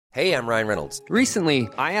Hey, I'm Ryan Reynolds. Recently,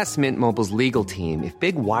 I asked Mint Mobile's legal team if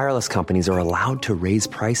big wireless companies are allowed to raise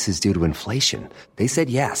prices due to inflation. They said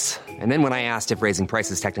yes. And then when I asked if raising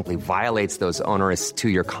prices technically violates those onerous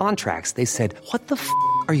two-year contracts, they said, "What the f***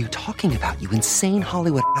 are you talking about, you insane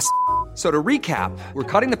Hollywood ass?" So to recap, we're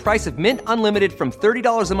cutting the price of Mint Unlimited from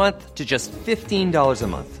 $30 a month to just $15 a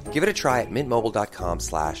month. Give it a try at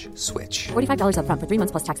mintmobile.com/switch. $45 up front for 3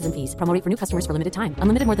 months plus taxes and fees. Promo rate for new customers for limited time.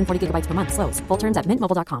 Unlimited more than 40 gigabytes per month. Slows full terms at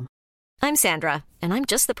mintmobile.com. I'm Sandra, and I'm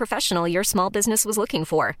just the professional your small business was looking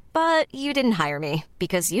for. But you didn't hire me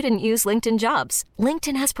because you didn't use LinkedIn Jobs.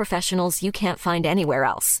 LinkedIn has professionals you can't find anywhere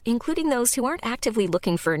else, including those who aren't actively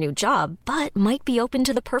looking for a new job, but might be open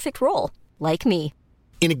to the perfect role, like me.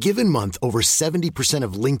 In a given month, over 70%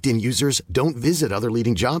 of LinkedIn users don't visit other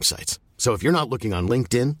leading job sites. So if you're not looking on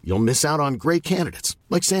LinkedIn, you'll miss out on great candidates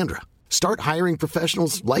like Sandra. Start hiring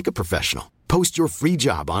professionals like a professional. Post your free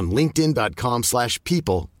job on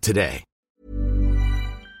linkedin.com/people today.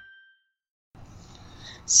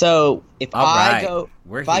 So if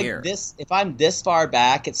We're here. If I'm this far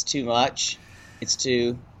back, it's too much. It's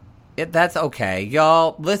too. That's okay.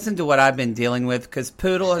 Y'all, listen to what I've been dealing with, because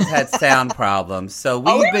Poodle has had sound problems. So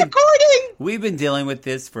we've been dealing with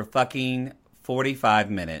this for fucking 45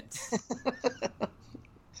 minutes.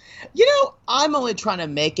 I'm only trying to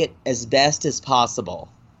make it as best as possible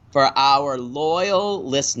for our loyal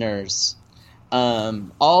listeners.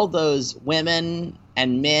 All those women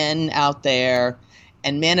and men out there.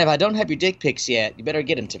 And men, if I don't have your dick pics yet, you better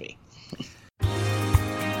get them to me.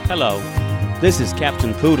 Hello. This is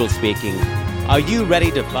Captain Poodle speaking. Are you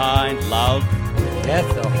ready to find love? Yes,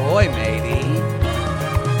 ahoy, matey.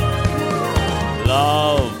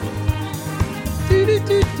 Love.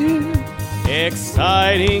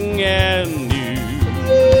 Exciting and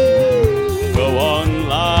new. Go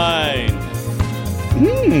online.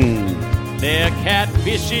 They're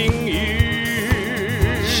catfishing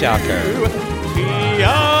you. Shocker.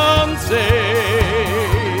 Beyonce.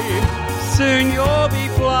 Soon you'll be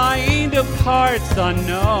flying to parts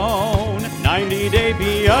unknown. 90-day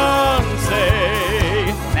Beyonce.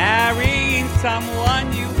 Marrying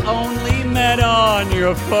someone you only met on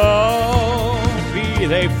your phone. Be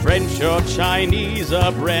they French or Chinese,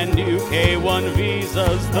 a brand new K1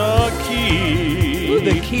 visa's the key. Ooh,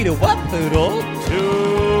 the key to what, Poodle? To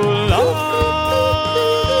love.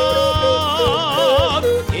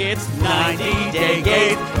 It's 90-day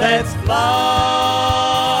gate. Let's love.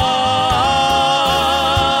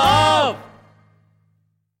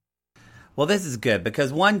 Well, this is good,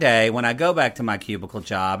 because one day when I go back to my cubicle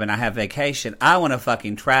job and I have vacation, I want to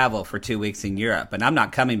fucking travel for 2 weeks in Europe, and I'm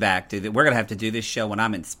not coming back. We're going to have to do this show when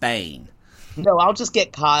I'm in Spain. No, I'll just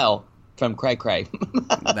get Kyle from Cray Cray.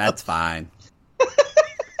 That's fine.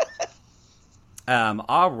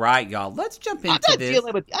 All right, y'all. Let's jump into this.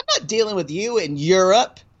 I'm not dealing with you in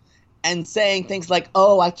Europe and saying things like,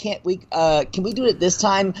 "Oh, I can't. Can we do it this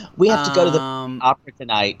time? We have to go to the opera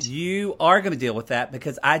tonight." You are going to deal with that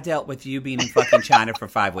because I dealt with you being in fucking China for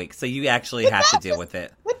 5 weeks, so you actually have to deal with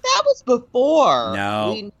it. But that was before.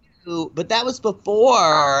 No. We knew, but that was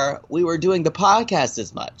before we were doing the podcast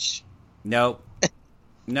as much. Nope.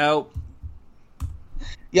 Nope.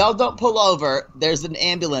 Y'all don't pull over. There's an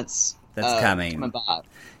ambulance that's coming by.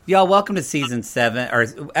 Y'all, welcome to season 7 or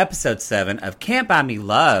episode 7 of Can't Buy Me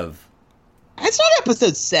Love. It's not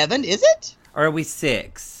episode 7, is it? Or are we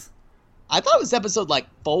 6? I thought it was episode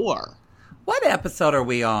 4. What episode are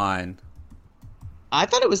we on? I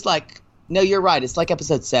thought it was no, you're right. It's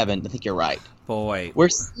episode 7. I think you're right. Boy. We're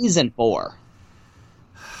season 4.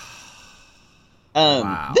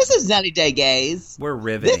 Wow. This is 90 Day Gaze. We're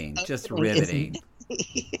riveting. Just riveting.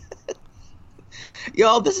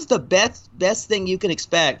 Y'all, this is the best thing you can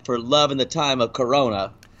expect for love in the time of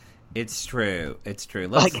Corona. It's true. It's true.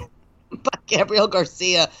 Like Gabriel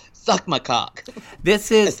Garcia, suck my cock.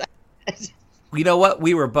 This is... You know what?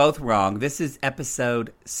 We were both wrong. This is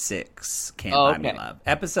episode 6, Can't Buy Me Love.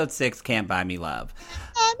 Episode 6, Can't Buy Me Love.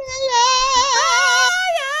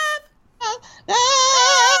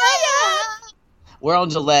 We're on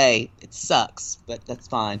delay. It sucks, but that's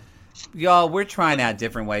fine. Y'all, we're trying out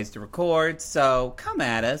different ways to record, so come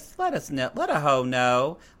at us. Let us know. Let a hoe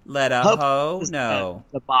know. Let a hoe know.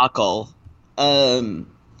 Debacle.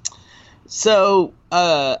 So,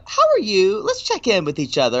 how are you? Let's check in with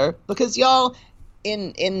each other, because y'all,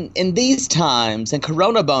 in these times, and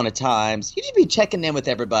Corona Bona times, you should be checking in with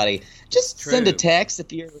everybody. Just send a text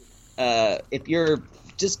if you're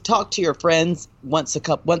just talk to your friends once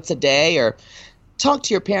a day, or talk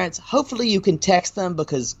to your parents. Hopefully you can text them,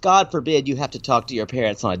 because God forbid you have to talk to your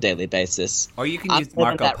parents on a daily basis. Or you can use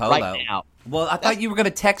Marco Polo. Right now. Well, I thought you were going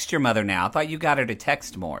to text your mother now. I thought you got her to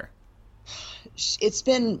text more. It's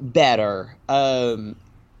been better.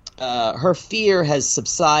 Her fear has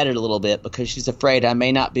subsided a little bit because she's afraid I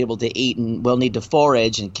may not be able to eat and will need to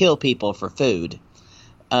forage and kill people for food.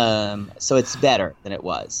 So it's better than it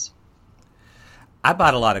was. I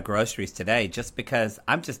bought a lot of groceries today just because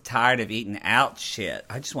I'm just tired of eating out shit.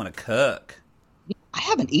 I just want to cook. I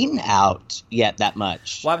haven't eaten out yet that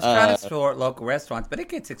much. Well, I was trying to support local restaurants, but it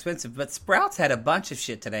gets expensive. But Sprouts had a bunch of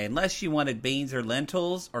shit today. Unless you wanted beans or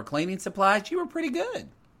lentils or cleaning supplies, you were pretty good.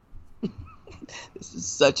 This is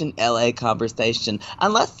such an LA conversation.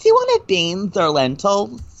 Unless you wanted beans or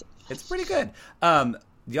lentils. It's pretty good.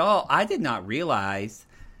 Y'all, I did not realize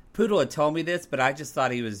Poodle had told me this, but I just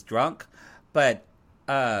thought he was drunk. But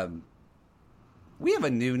we have a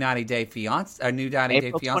new 90-day fiance, a new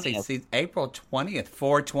 90-day fiance season, April 20th,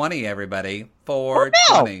 420, everybody.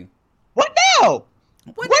 420. What now?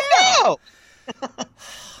 What now?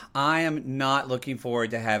 I am not looking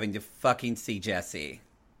forward to having to fucking see Jesse.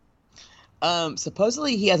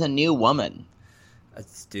 Supposedly he has a new woman. A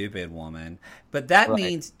stupid woman. But that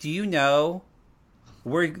means, do you know,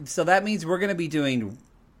 that means we're going to be doing,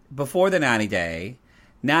 before the 90-day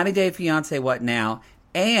fiance, what now?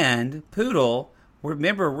 And Poodle,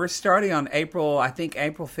 remember, we're starting on April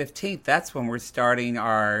 15th. That's when we're starting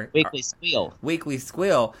our Weekly Squeal. Weekly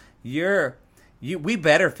Squeal. We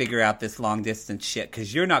better figure out this long distance shit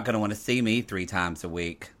because you're not going to want to see me 3 times a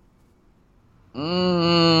week.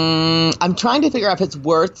 I'm trying to figure out if it's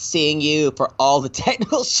worth seeing you for all the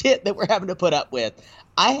technical shit that we're having to put up with.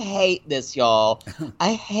 I hate this, y'all.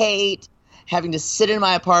 I hate having to sit in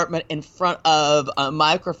my apartment in front of a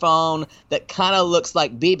microphone that kind of looks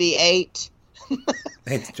like BB-8.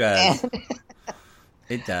 It does.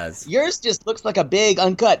 It does. Yours just looks like a big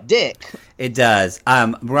uncut dick. It does.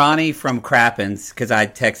 Ronnie from Crappens, because I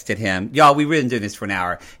texted him. Y'all, we didn't do this for an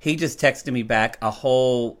hour. He just texted me back a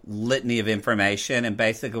whole litany of information, and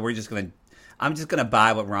basically I'm just gonna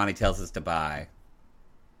buy what Ronnie tells us to buy.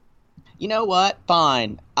 You know what?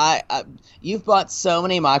 Fine. You've bought so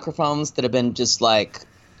many microphones that have been just like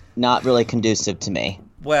not really conducive to me.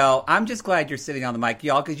 Well, I'm just glad you're sitting on the mic,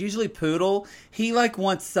 y'all, because usually Poodle, he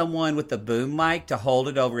wants someone with a boom mic to hold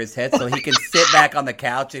it over his head so he can sit back on the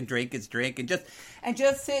couch and drink his drink and just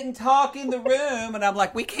sit and talk in the room. And I'm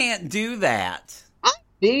like, we can't do that. I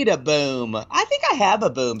need a boom. I think I have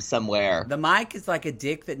a boom somewhere. The mic is like a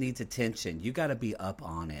dick that needs attention. You got to be up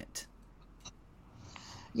on it.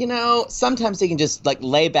 You know, sometimes they can just like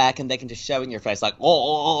lay back and they can just shove in your face like,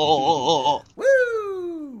 oh. Woo!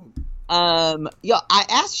 Yeah, I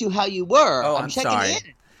asked you how you were. Oh, I'm checking sorry.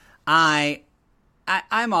 in.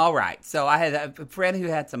 I'm all right. So I had a friend who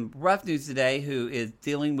had some rough news today who is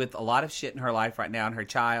dealing with a lot of shit in her life right now and her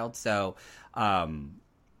child. So, but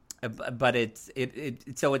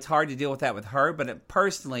so it's hard to deal with that with her. But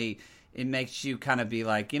personally, it makes you kind of be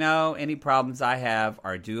like, any problems I have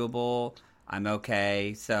are doable. I'm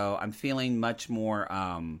okay. So I'm feeling much more,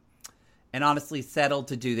 and honestly settled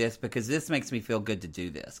to do this because this makes me feel good to do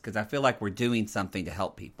this because I feel like we're doing something to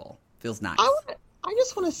help people. Feels nice. I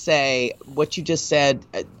just want to say what you just said.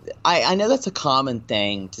 I know that's a common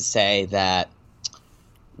thing to say that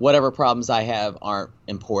whatever problems I have aren't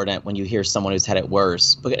important when you hear someone who's had it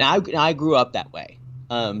worse. But I grew up that way.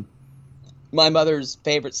 My mother's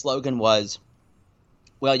favorite slogan was,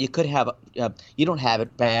 well, you could have, you don't have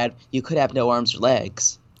it bad. You could have no arms or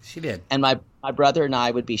legs. She did. And my brother and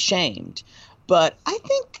I would be shamed. But I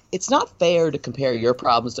think it's not fair to compare your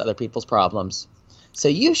problems to other people's problems. So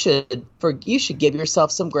you should give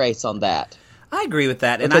yourself some grace on that. I agree with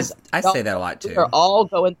that. And I say that a lot too. We're all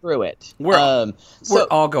going through it. We're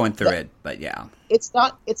all going through it, but yeah. It's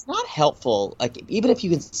not helpful. Like even if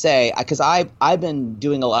you can say, because I've been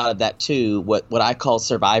doing a lot of that too, what I call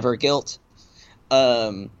survivor guilt.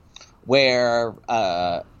 Where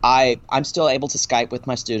I'm still able to Skype with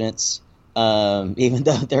my students, even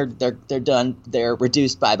though they're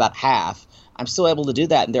reduced by about half. I'm still able to do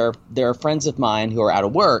that, and there are friends of mine who are out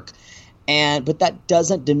of work, but that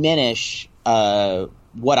doesn't diminish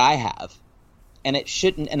what I have, and I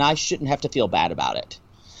shouldn't have to feel bad about it.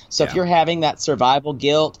 So if you're having that survival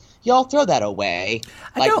guilt, y'all throw that away.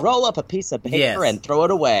 Roll up a piece of paper and throw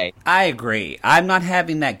it away. I agree. I'm not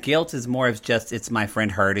having that guilt. Is more of just it's my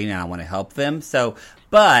friend hurting and I want to help them. So,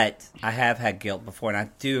 but I have had guilt before, and I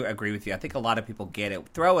do agree with you. I think a lot of people get it.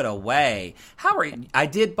 Throw it away. I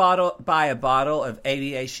did buy a bottle of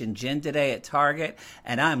Aviation Gin today at Target,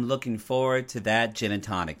 and I'm looking forward to that gin and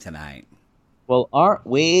tonic tonight. Well, aren't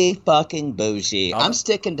we fucking bougie? I'm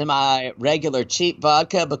sticking to my regular cheap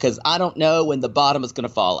vodka because I don't know when the bottom is going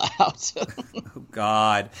to fall out. Oh,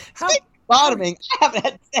 God. Speaking of bottoming. I haven't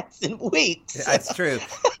had sex in weeks. That's true.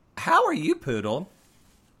 How are you, Poodle?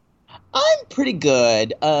 I'm pretty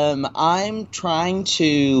good. I'm trying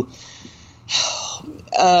to.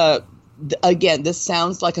 Again, this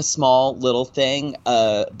sounds like a small little thing,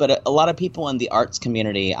 but a lot of people in the arts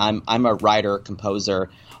community. I'm a writer, composer.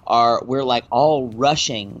 We're like all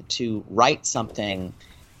rushing to write something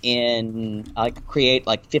create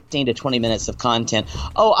like 15 to 20 minutes of content.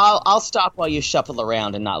 Oh, I'll stop while you shuffle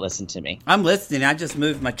around and not listen to me. I'm listening. I just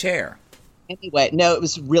moved my chair. Anyway, no, it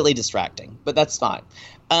was really distracting, but that's fine.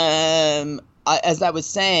 As I was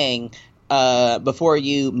saying before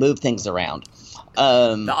you move things around,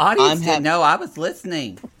 the audience didn't know I was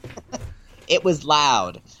listening. It was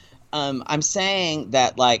loud. I'm saying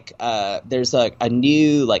that there's a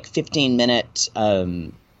new 15-minute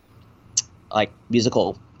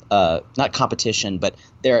musical. Not competition, but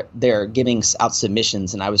they're giving out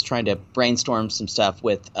submissions, and I was trying to brainstorm some stuff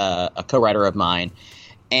with a co-writer of mine,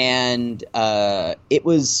 and it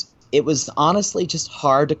was honestly just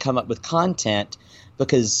hard to come up with content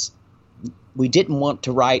because we didn't want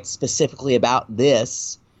to write specifically about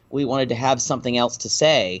this. We wanted to have something else to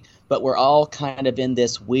say, but we're all kind of in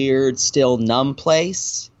this weird, still numb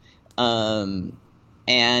place, and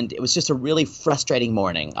it was just a really frustrating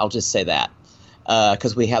morning. I'll just say that.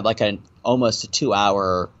 Because we had almost a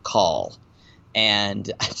 2-hour call. And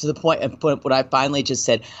to the point when I finally just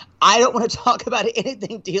said, I don't want to talk about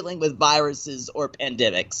anything dealing with viruses or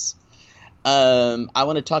pandemics. I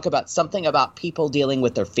want to talk about something about people dealing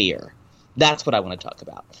with their fear. That's what I want to talk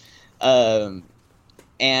about. But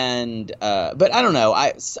I don't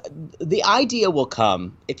know. The idea will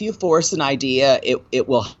come. If you force an idea, it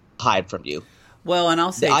will hide from you. Well, and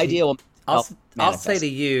I'll say the idea will I'll say to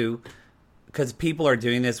you, because people are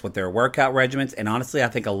doing this with their workout regimens, and honestly, I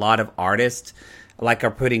think a lot of artists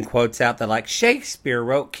are putting quotes out that Shakespeare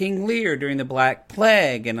wrote King Lear during the Black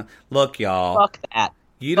Plague, and look, y'all, fuck that.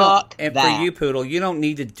 For you, Poodle, you don't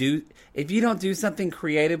need to do. If you don't do something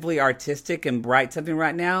creatively artistic and write something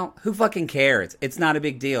right now, who fucking cares? It's not a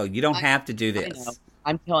big deal. You don't have to do this.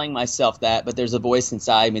 I'm telling myself that, but there's a voice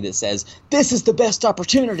inside me that says, this is the best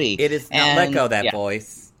opportunity. It is not. Let go of that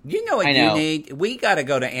voice. You know what you need? We got to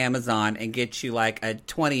go to Amazon and get you a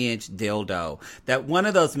 20-inch dildo. That one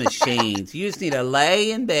of those machines. You just need to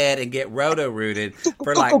lay in bed and get roto-rooted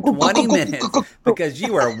for 20 minutes because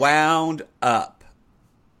you are wound up.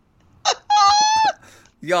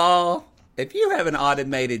 Y'all, if you have an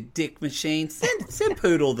automated dick machine, send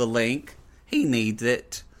Poodle the link. He needs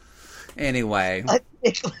it. Anyway. A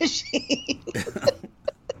dick machine.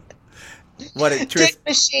 Dick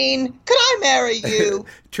machine, could I marry you?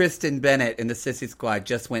 Tristan Bennett in the Sissy Squad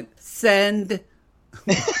just went, send.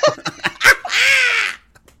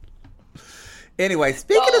 Anyway,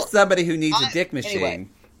 speaking of somebody who needs a dick machine.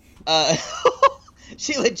 Anyway,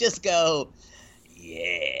 she would just go,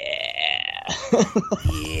 yeah.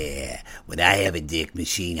 Yeah, when I have a dick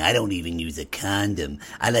machine, I don't even use a condom.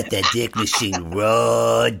 I let that dick machine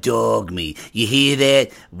raw dog me. You hear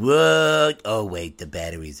that? Raw. Oh, wait, the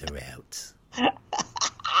batteries are out.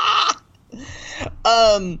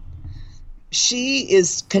 She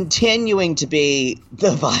is continuing to be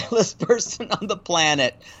the vilest person on the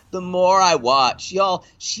planet. The more I watch, y'all,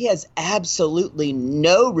 she has absolutely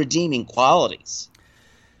no redeeming qualities.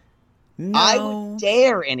 No. I would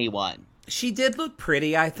dare anyone. She did look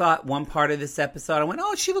pretty. I thought one part of this episode, I went,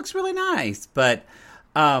 oh, she looks really nice. But,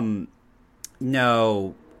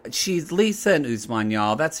 no, she's Lisa and Usman,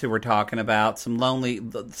 y'all. That's who we're talking about. Some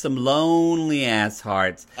lonely ass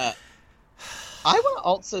hearts. I want to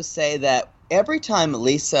also say that every time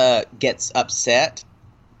Lisa gets upset,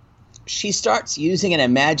 she starts using an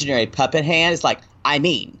imaginary puppet hand. It's like, are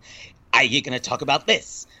you going to talk about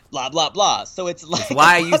this? Blah, blah, blah. So it's like... That's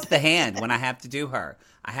why I use the hand when I have to do her.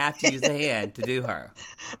 I have to use the hand to do her.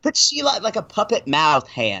 But she like a puppet mouth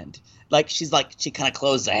hand. She kind of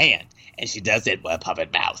closes the hand, and she does it with a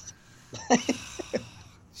puppet mouth.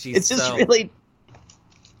 It's just really...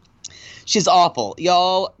 She's awful.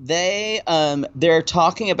 Y'all, they're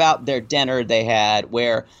talking about their dinner they had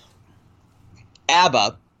where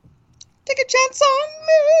ABBA, take a chance on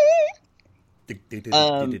me,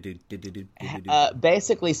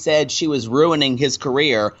 basically said she was ruining his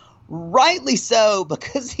career. Rightly so,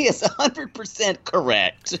 because he is 100%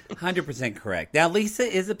 correct. 100% correct. Now, Lisa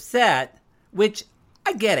is upset, which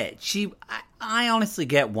I get it. I honestly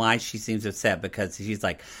get why she seems upset, because she's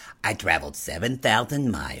like, I traveled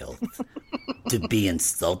 7,000 miles to be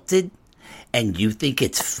insulted, and you think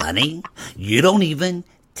it's funny? You don't even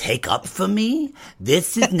take up for me?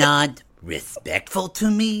 This is not respectful to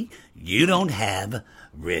me? You don't have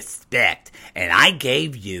respect. And I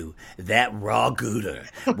gave you that raw gooter,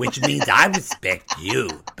 which means I respect you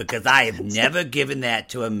because I have never given that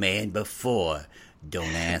to a man before.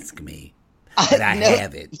 Don't ask me. But I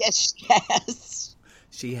have it. Yes, she has.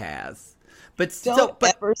 She has. But Don't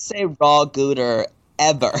ever say raw gooter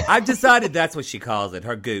ever. I've decided that's what she calls it,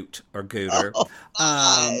 her goot or gooter. Oh,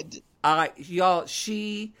 God. Y'all,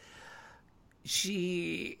 she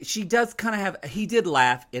does kind of have, he did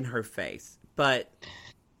laugh in her face, but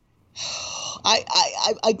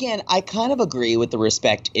I kind of agree with the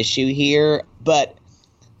respect issue here, but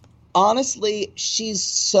honestly, she's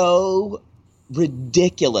so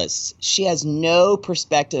ridiculous. She has no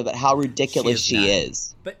perspective at how ridiculous she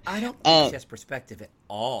is. But I don't think she has perspective at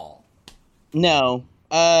all. No.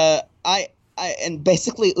 And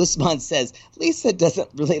basically Usman says, Lisa doesn't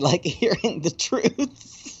really like hearing the truth.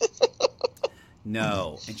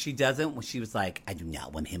 No. And she doesn't when she was like, I do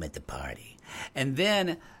not want him at the party. But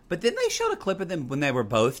then they showed a clip of them when they were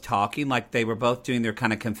both talking, like they were both doing their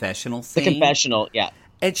kind of confessional scene. The confessional, yeah.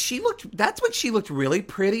 And that's when she looked really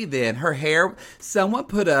pretty then. Her hair, someone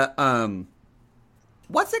put a,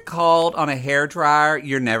 what's it called on a hair dryer?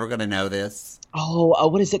 You're never going to know this. Oh,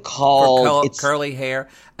 what is it called? It's curly hair.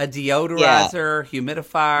 A deodorizer,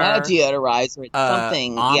 humidifier. Not a deodorizer. It's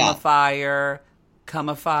something. Omnifier,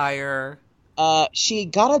 cumifier. She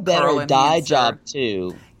got a better dye job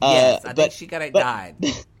too. Yes, I think she got it dyed.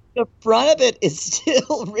 The front of it is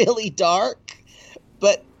still really dark,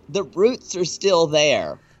 but the roots are still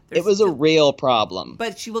there. It was a real problem.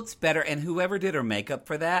 But she looks better, and whoever did her makeup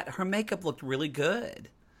for that, her makeup looked really good.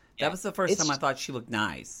 That was the first time I thought she looked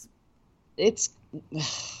nice.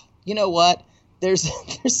 You know what? There's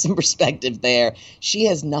some perspective there. She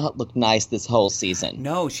has not looked nice this whole season.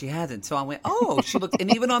 No, she hasn't. So I went, oh, she looked,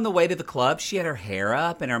 and even on the way to the club, she had her hair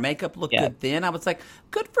up and her makeup looked good then. I was like,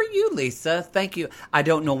 good for you, Lisa. Thank you. I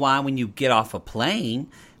don't know why when you get off a plane,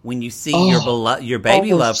 when you see your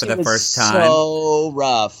baby love for the first time. So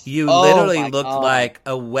rough. You literally looked like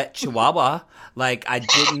a wet chihuahua. Like I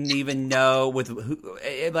didn't even know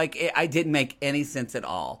I didn't make any sense at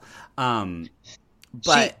all. But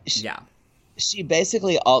yeah. She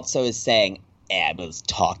basically also is saying Emma's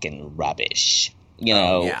talking rubbish, you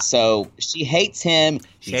know. Yeah. So she hates him.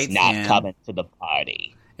 He's not coming to the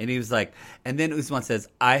party. And he was like, and then Usman says,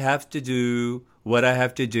 I have to do what I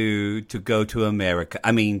have to do to go to America.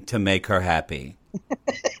 I mean, to make her happy.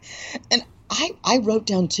 And I wrote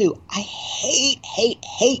down too, I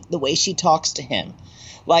hate the way she talks to him.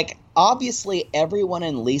 Like, obviously, everyone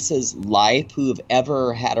in Lisa's life who have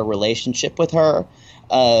ever had a relationship with her,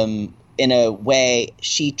 in a way,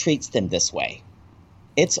 she treats them this way.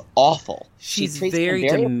 It's awful. She's she treats very them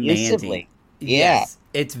very demanding. abusively. Yes,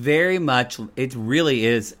 it's very much. It really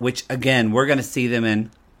is. Which again, we're going to see them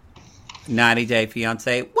in 90 Day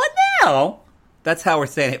Fiancé. What now? That's how we're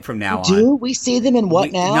saying it from now on. Do we see them in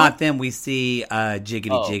what now? Not them. We see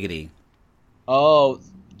Jiggity Jiggity. Oh,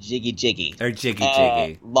 Jiggy Jiggy. Or Jiggy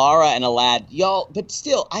Jiggy. Laura and Aladdin. Y'all, but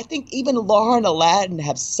still, I think even Laura and Aladdin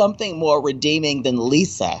have something more redeeming than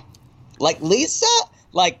Lisa. Like, Lisa,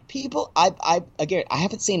 like, people, I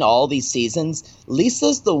haven't seen all these seasons.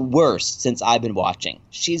 Lisa's the worst since I've been watching.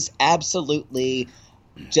 She's absolutely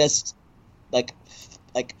just, like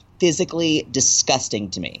physically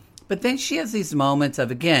disgusting to me. But then she has these moments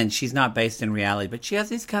of, again, she's not based in reality, but she has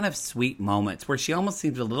these kind of sweet moments where she almost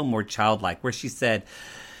seems a little more childlike, where she said,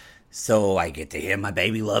 so I get to hear my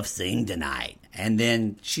baby love sing tonight. And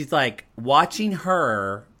then she's like, watching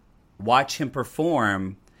her watch him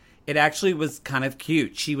perform, it actually was kind of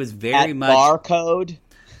cute. She was very much... Barcode?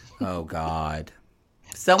 Oh, God.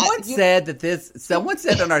 Someone said on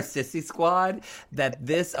our Sissy Squad that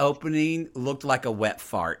this opening looked like a wet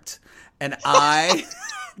fart. And I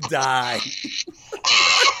died.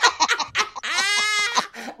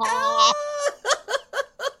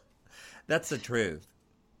 That's the truth.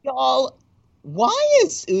 Y'all, why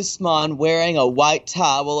is Usman wearing a white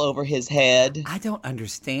towel over his head? I don't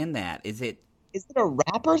understand that. Is it a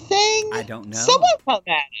rapper thing? I don't know. Someone come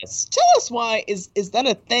at us. Tell us why. Is that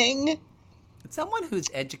a thing? Someone who's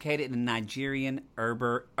educated in Nigerian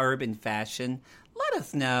urban fashion, let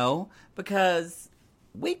us know, because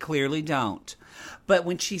we clearly don't. But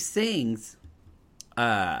when she sings,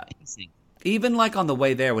 even like on the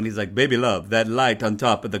way there when he's like, baby love, that light on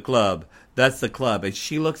top of the club, that's the club. And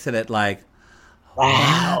she looks at it like,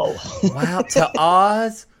 wow. Wow, to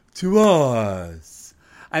Oz? To Oz.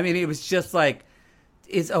 I mean, it was just like,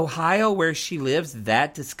 is Ohio where she lives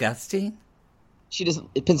that disgusting? She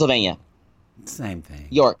doesn't, Pennsylvania. Same thing.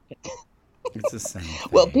 York. It's the same thing.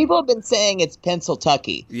 Well, people have been saying it's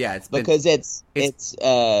Pennsyltucky. Yeah, because it's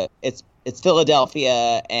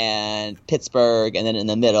Philadelphia and Pittsburgh, and then in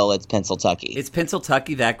the middle it's Pennsyltucky. Is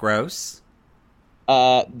Pennsyltucky that gross?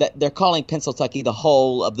 They're calling Pennsyltucky the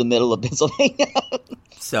whole of the middle of Pennsylvania.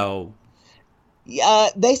 So,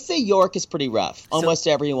 they say York is pretty rough. Almost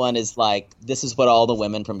everyone is like, this is what all the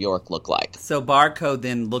women from York look like. So Barcode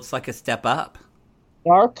then looks like a step up.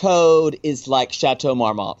 Barcode is like Chateau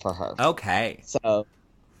Marmont for her. Okay. So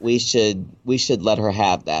we should let her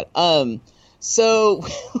have that. So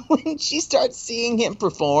when she starts seeing him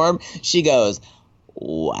perform, she goes,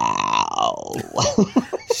 "Wow."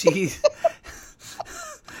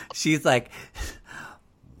 She's like,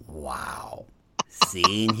 Wow.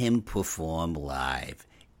 Seeing him perform live,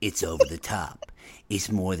 it's over the top. It's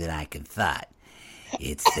more than I can thought.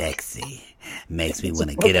 It's sexy. Makes me want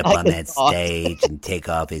to get up on that stage and take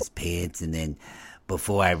off his pants, and then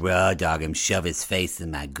before I raw dog him, shove his face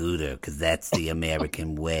in my gooter, because that's the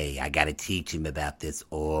American way. I got to teach him about this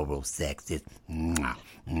oral sex. This mwah,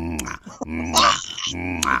 mwah, mwah,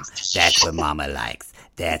 mwah. That's what mama likes.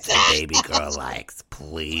 That's what baby girl likes.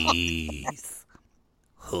 Please.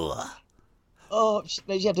 Huh. Oh,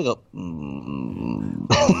 you have to go.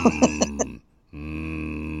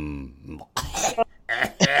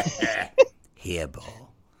 Hairball.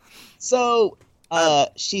 So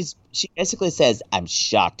she basically says, "I'm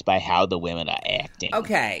shocked by how the women are acting."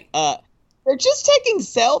 okay. They're just taking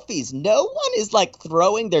selfies. No one is like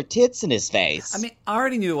throwing their tits in his face. I mean, I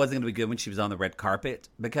already knew it wasn't going to be good when she was on the red carpet,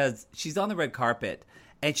 because she's on the red carpet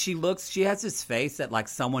and she has this face that like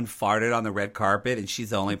someone farted on the red carpet and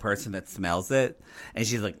she's the only person that smells it. And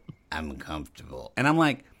she's like, "I'm uncomfortable." And I'm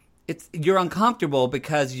like, you're uncomfortable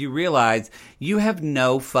because you realize you have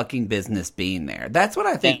no fucking business being there. That's what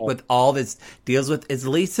I think with all this deals with, is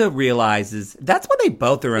Lisa realizes that's why they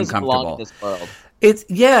both are uncomfortable. In this world.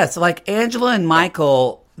 Yes, like Angela and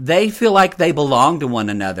Michael, they feel like they belong to one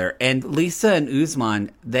another. And Lisa and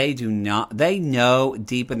Usman, they do not. They know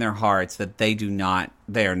deep in their hearts that they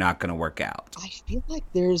are not going to work out. I feel like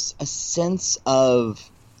there's a sense of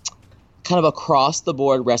kind of across the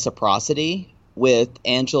board reciprocity with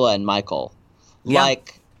Angela and Michael. Yeah.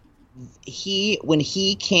 Like when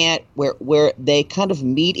he can't, where they kind of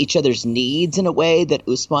meet each other's needs in a way that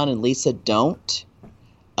Usman and Lisa don't.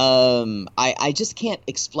 I just can't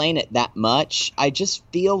explain it that much. I just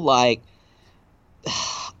feel like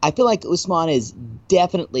Usman is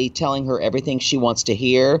definitely telling her everything she wants to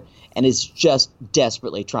hear and is just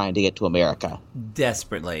desperately trying to get to America.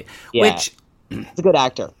 Desperately. Yeah. Which, he's a good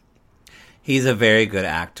actor. He's a very good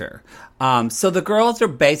actor. So the girls are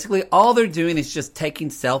basically, all they're doing is just taking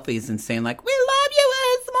selfies and saying like, "We love you,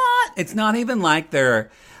 Usman." It's not even like they're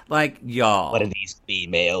like, y'all. What are these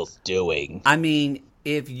females doing? I mean,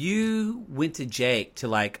 if you went to Jake to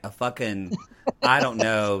like a fucking, I don't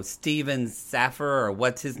know, Steven Saffer, or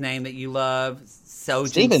what's his name that you love?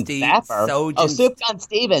 Steven Saffer? Sufjan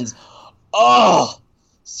Stevens. Oh,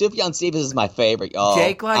 Sufjan Stevens is my favorite, y'all.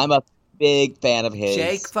 Jake, like, I'm a big fan of his.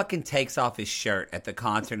 Jake fucking takes off his shirt at the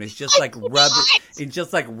concert and it's just like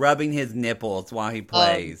rubbing his nipples while he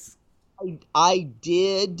plays. I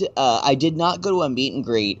did not go to a meet and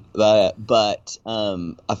greet, but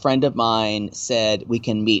a friend of mine said we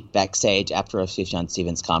can meet backstage after a Sufjan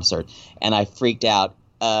Stevens concert, and I freaked out.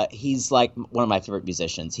 He's like one of my favorite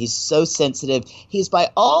musicians. He's so sensitive. He's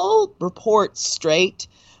by all reports straight,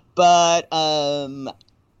 but I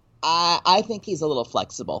think he's a little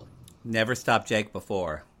flexible. Never stopped Jake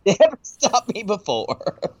before. Never stopped me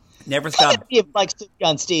before. Never stopped. Like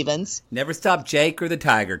Sufjan Stevens. Never stopped Jake or the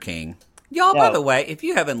Tiger King. Y'all, by the way, if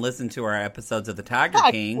you haven't listened to our episodes of the Tiger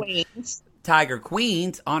King, Tiger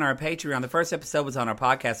Queens on our Patreon, the first episode was on our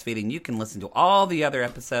podcast feed, and you can listen to all the other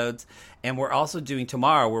episodes. And we're also doing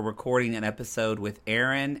tomorrow, we're recording an episode with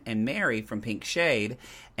Aaron and Mary from Pink Shade,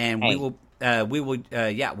 and we'll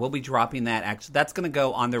be dropping that. Actually, that's going to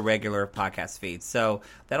go on the regular podcast feed, so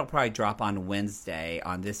that'll probably drop on Wednesday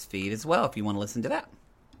on this feed as well if you want to listen to that.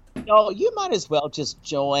 No, you might as well just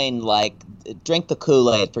join, drink the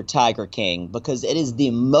Kool-Aid for Tiger King, because it is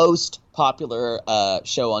the most popular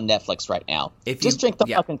show on Netflix right now. Just drink the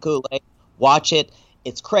fucking Kool-Aid, watch it.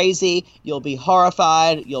 It's crazy. You'll be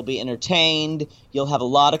horrified. You'll be entertained. You'll have a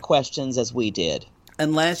lot of questions, as we did.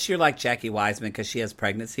 Unless you're like Jackie Wiseman, because she has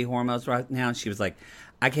pregnancy hormones right now, and she was like,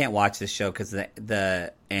 "I can't watch this show because of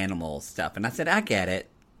the animal stuff." And I said, "I get it.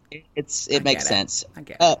 It makes sense. I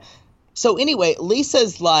get it." So anyway,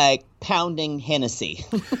 Lisa's like pounding Hennessy.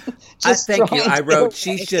 Thank you. I wrote,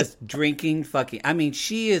 she's just drinking fucking. I mean,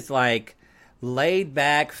 she is like laid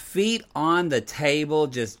back, feet on the table,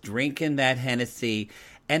 just drinking that Hennessy.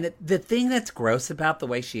 And the thing that's gross about the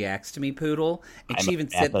way she acts to me, Poodle, and I'm she even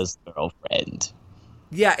said, Beth's girlfriend.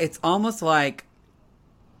 yeah, it's almost like,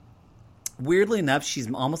 weirdly enough,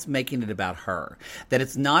 she's almost making it about her. That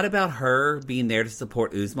it's not about her being there to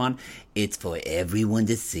support Usman. It's for everyone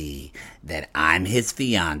to see that I'm his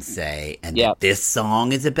fiance and Yep. that this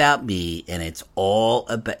song is about me, and it's all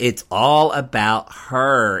about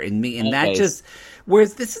her and me. And that Okay. just,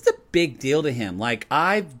 whereas this is a big deal to him. Like,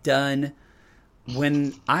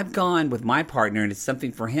 when I've gone with my partner and it's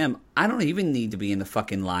something for him, I don't even need to be in the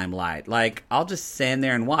fucking limelight. Like, I'll just stand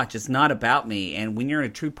there and watch. It's not about me. And when you're in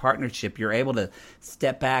a true partnership, you're able to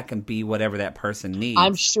step back and be whatever that person needs.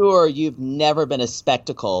 I'm sure you've never been a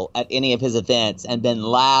spectacle at any of his events and been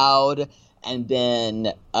loud and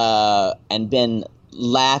been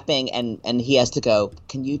laughing and he has to go,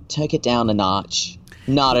 can you take it down a notch?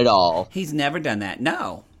 Not at all. He's never done that.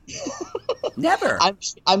 No. Never.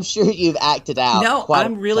 I'm sure you've acted out. No, quite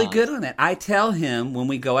I'm a really time. good on that. I tell him when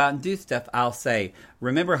we go out and do stuff, I'll say,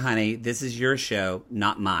 remember, honey, this is your show,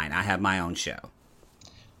 not mine. I have my own show.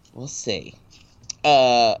 We'll see.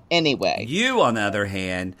 Anyway. You, on the other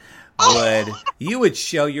hand, would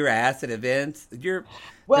show your ass at events. The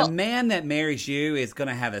man that marries you is going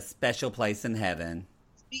to have a special place in heaven.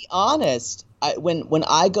 To be honest, when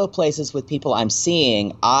I go places with people I'm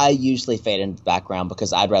seeing, I usually fade into the background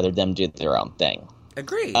because I'd rather them do their own thing.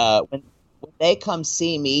 Agreed. When they come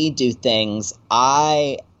see me do things,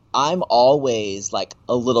 I'm always like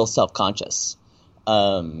a little self-conscious.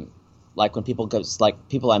 Like when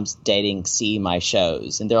people I'm dating see my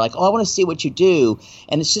shows and they're like, oh, I want to see what you do.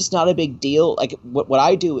 And it's just not a big deal. Like what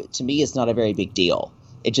I do to me is not a very big deal.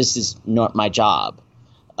 It just is not my job.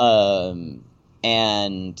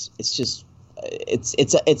 And it's just,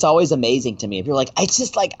 it's always amazing to me. If you're like, it's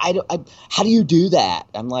just like, how do you do that?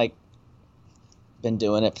 I'm like, been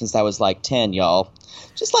doing it since I was like 10, y'all.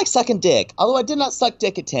 Just like sucking dick. Although I did not suck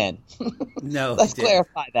dick at 10. No. Let's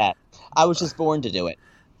clarify that. I was just born to do it.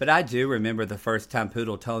 But I do remember the first time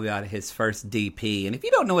Poodle told me about his first DP. And if you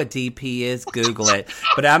don't know what DP is, Google it.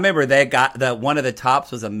 But I remember one of the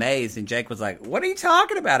tops was amazed. And Jake was like, what are you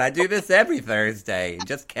talking about? I do this every Thursday. And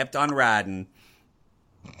just kept on riding.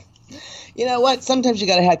 You know what? Sometimes you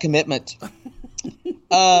got to have commitment.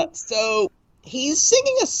 So he's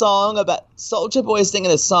singing a song about Soulja Boy is singing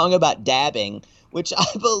a song about dabbing, which I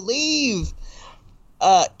believe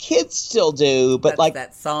kids still do. But That's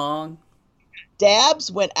that song.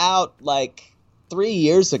 Dabs went out like 3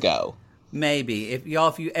 years ago. Maybe. If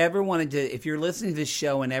you ever wanted to, if you're listening to this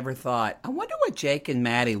show and ever thought, I wonder what Jake and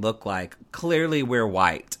Maddie look like. Clearly we're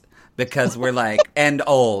white because we're like, and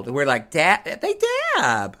old. We're like, they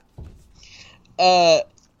dab.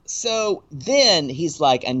 So then he's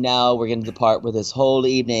like, and now we're getting to the part where this whole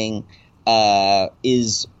evening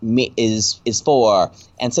is for.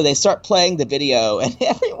 And so they start playing the video and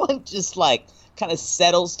everyone just like kind of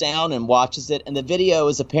settles down and watches it. And the video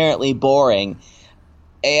is apparently boring.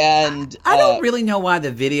 And I don't really know why the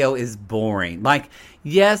video is boring. Like,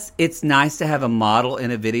 yes, it's nice to have a model in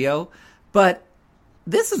a video, but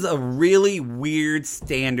this is a really weird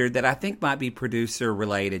standard that I think might be producer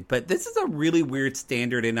related. But this is a really weird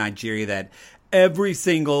standard in Nigeria that every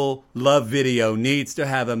single love video needs to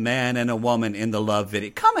have a man and a woman in the love video.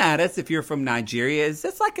 Come at us if you're from Nigeria. Is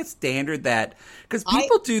this like a standard that, because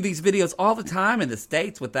people do these videos all the time in the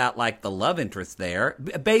States without like the love interest there.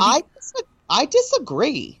 Baby, I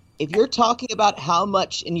disagree. If you're talking about how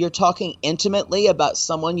much and you're talking intimately about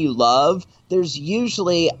someone you love, there's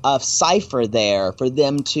usually a cipher there for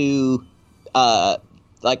them to,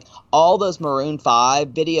 like all those Maroon 5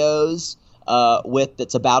 videos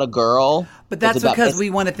that's about a girl. But that's because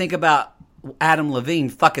we want to think about Adam Levine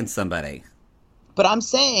fucking somebody. But I'm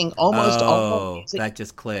saying almost all music. That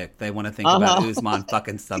just clicked. They want to think about Usman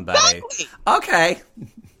fucking somebody. Exactly. Okay.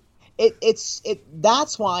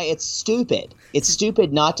 That's why it's stupid. It's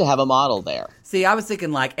stupid not to have a model there. See, I was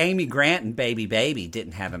thinking like Amy Grant and Baby Baby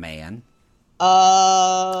didn't have a man.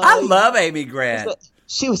 I love Amy Grant.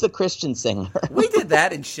 She was a Christian singer. We did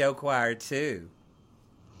that in show choir too.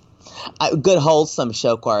 Good wholesome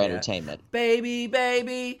show choir entertainment. Baby,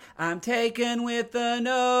 baby, I'm taken with the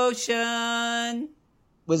notion.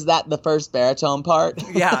 Was that the first baritone part?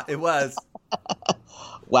 Yeah, it was.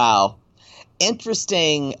 Wow.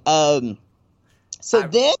 Interesting. So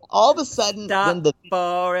then all of a sudden,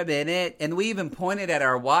 for a minute, and we even pointed at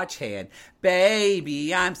our watch hand.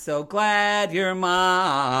 Baby, I'm so glad you're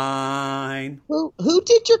mine. Who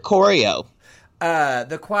did your choreo?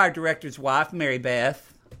 The choir director's wife, Mary Beth.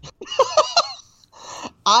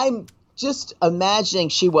 I'm just imagining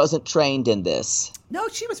she wasn't trained in this. No,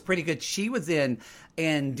 she was pretty good. She was in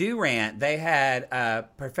in Durant, they had a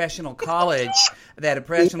professional college. They had a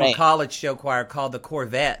professional college show choir called the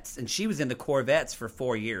Corvettes, and she was in the Corvettes for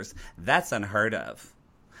 4 years. That's unheard of.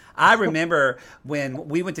 I remember when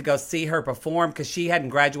we went to go see her perform because she hadn't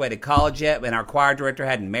graduated college yet, and our choir director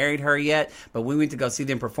hadn't married her yet. But we went to go see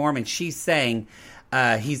them perform, and she sang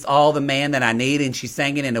 "He's All the Man That I Need," and she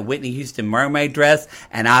sang it in a Whitney Houston mermaid dress,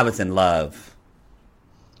 and I was in love.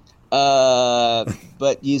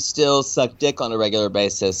 But you still suck dick on a regular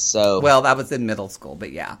basis, so... Well, I was in middle school,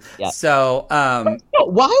 but yeah. So,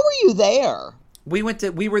 why were you there? We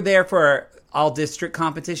were there for all-district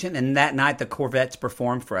competition, and that night the Corvettes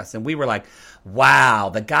performed for us, and we were like, wow,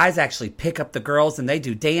 the guys actually pick up the girls and they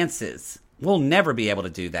do dances. We'll never be able to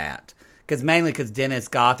do that. Mainly because Dennis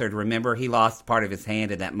Gothard, remember, he lost part of his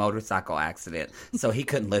hand in that motorcycle accident, so he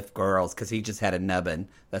couldn't lift girls because he just had a nubbin.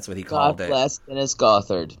 That's what he called it. God bless Dennis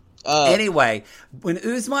Gothard. Anyway, when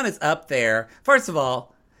Usman is up there, first of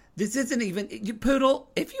all, this isn't even... Poodle,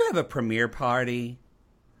 if you have a premiere party...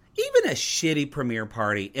 Even a shitty premiere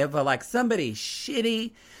party, if somebody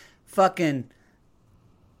shitty fucking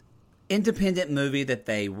independent movie that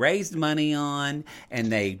they raised money on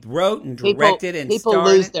and they wrote and directed people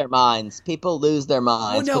lose their minds. People lose their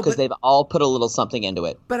minds because they've all put a little something into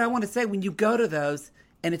it. But I want to say, when you go to those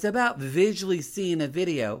and it's about visually seeing a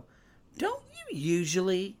video, don't you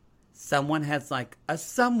usually, someone has a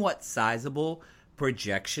somewhat sizable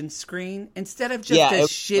projection screen instead of just a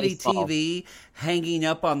shitty TV hanging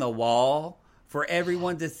up on the wall for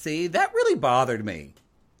everyone to see? That really bothered me.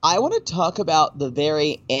 I want to talk about the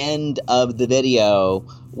very end of the video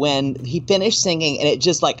when he finished singing and it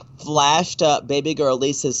just flashed up baby girl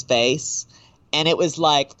Lisa's face, and it was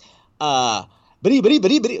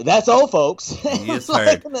bitty, that's all, folks. Yes,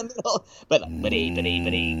 heard. In the middle, but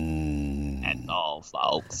bitty. That's all,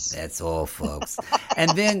 folks. That's all, folks. And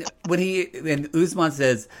then when Usman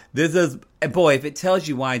says, "This is," boy, if it tells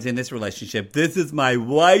you why he's in this relationship, "This is my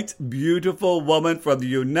white, beautiful woman from the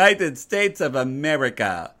United States of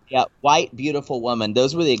America." Yeah, white, beautiful woman.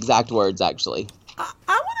 Those were the exact words, actually. I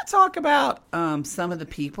want to talk about some of the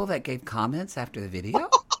people that gave comments after the video.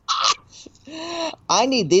 I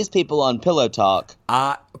need these people on Pillow Talk.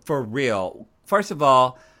 For real. First of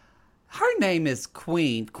all, her name is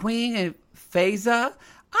Queen and Faiza.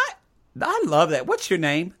 I love that. What's your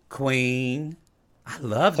name? Queen. I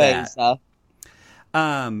love that.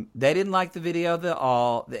 Faiza. They didn't like the video at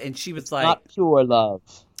all, and she was like, not pure love.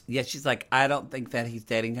 Yeah, she's like, I don't think that he's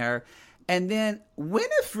dating her. And then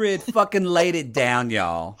Winifred fucking laid it down,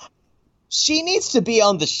 y'all. She needs to be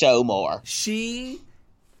on the show more. She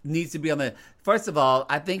needs to be on the... First of all,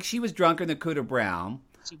 I think she was drunker than Cooter Brown.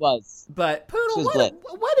 She was. But Poodle,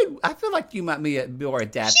 what did I feel like you might be more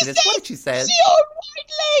adept to this? What did she say? She's a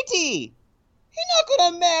white lady. He's not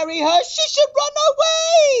gonna marry her. She should run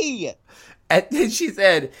away. And then she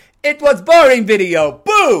said, "It was boring video.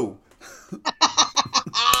 Boo."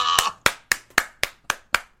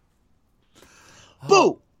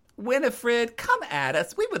 Boo. Winifred, come at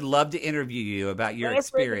us. We would love to interview you about your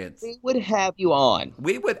experience. We would have you on.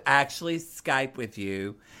 We would actually Skype with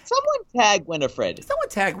you. Someone tag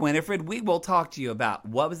Winifred. We will talk to you about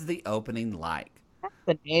what was the opening like. That's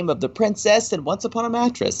the name of the princess in Once Upon a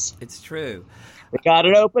Mattress. It's true. We got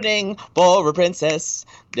an opening for a princess.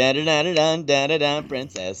 Da-da-da-da-da,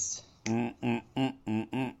 princess.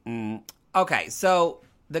 Okay, so...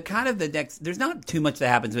 there's not too much that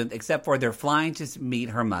happens with, except for they're flying to meet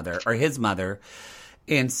her mother or his mother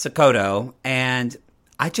in Sokoto, and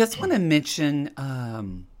I just want to mention,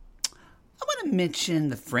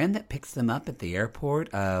 the friend that picks them up at the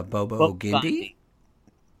airport, Bobo Gindi.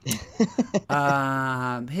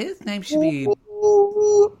 His name should be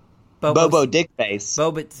Bobo Dickface.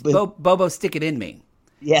 Bobo Stick It In Me.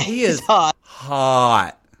 Yeah, he is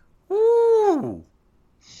hot. Woo.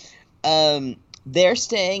 They're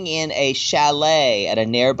staying in a chalet at a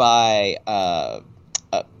nearby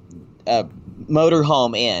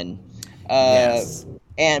motorhome inn. Yes.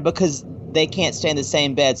 And because they can't stay in the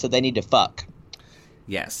same bed, so they need to fuck.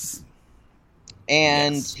 Yes.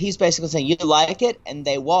 And he's basically saying, "You like it?" And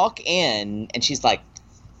they walk in, and she's like,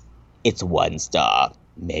 "It's 1 star.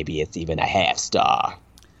 Maybe it's even a half star."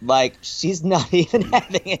 Like, she's not even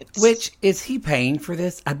having it. Which, is he paying for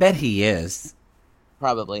this? I bet he is.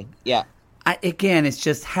 Probably, yeah. Again, it's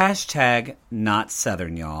just hashtag not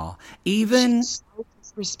Southern, y'all. She's so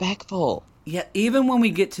disrespectful. Yeah, even when we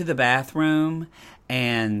get to the bathroom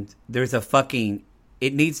and there's a fucking...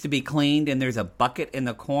 It needs to be cleaned and there's a bucket in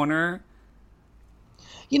the corner.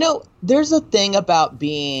 You know, there's a thing about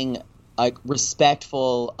being,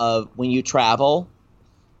 respectful of when you travel.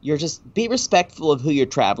 You're just be respectful of who you're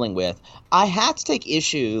traveling with. I had to take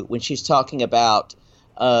issue when she's talking about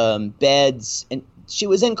beds, and she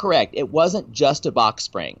was incorrect. It wasn't just a box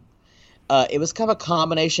spring. It was kind of a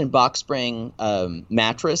combination box spring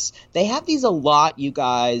mattress. They have these a lot, you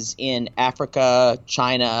guys, in Africa,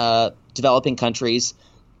 China, developing countries,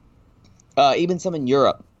 even some in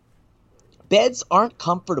Europe. Beds aren't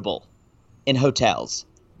comfortable in hotels.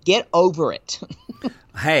 Get over it.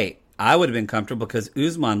 Hey, I would have been comfortable because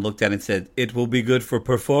Usman looked at it and said, it will be good for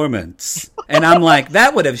performance. And I'm like,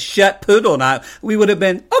 that would have shut Poodle and we would have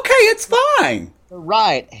been, okay, it's fine.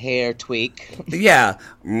 Right, hair tweak. Yeah.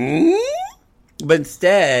 But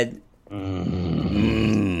instead, she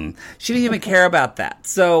didn't even care about that.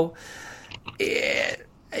 So,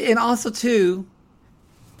 and also, too,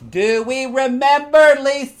 do we remember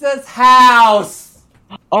Lisa's house?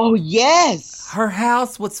 Oh, yes. Her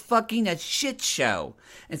house was fucking a shit show.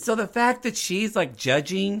 And so the fact that she's like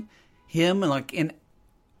judging him and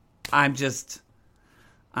I'm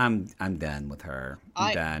done with her.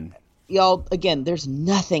 I'm done. Y'all, again, there's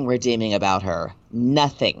nothing redeeming about her.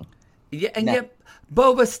 Nothing. Yeah, and yet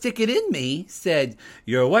Boba Stick It In Me said,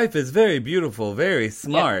 your wife is very beautiful, very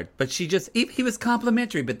smart. Yeah. But he was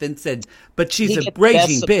complimentary, but then said, but she's a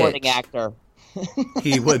raging bitch. Actor.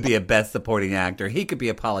 He would be a best supporting actor. He could be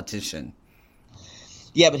a politician.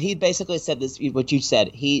 Yeah, but he basically said this, what you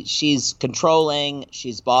said. She's controlling,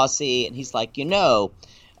 she's bossy, and he's like, because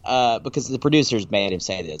the producers made him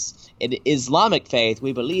say this. In Islamic faith,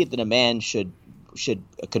 we believe that a man should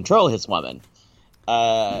control his woman.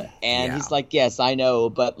 He's like, yes, I know,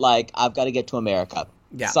 but like, I've got to get to America.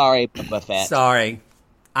 Yeah. Sorry, Boba Fett. Sorry.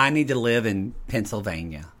 I need to live in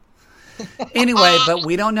Pennsylvania. Anyway, but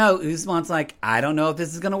we don't know. Usman's like, I don't know if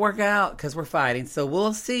this is going to work out because we're fighting. So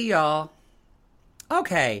we'll see, y'all.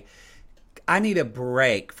 Okay, I need a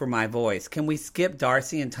break for my voice. Can we skip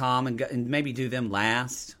Darcy and Tom and maybe do them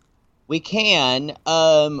last? We can.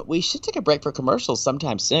 We should take a break for commercials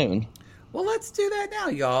sometime soon. Well, let's do that now,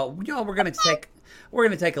 y'all. We're gonna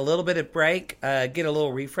take a little bit of break, get a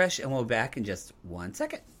little refresh, and we'll be back in just 1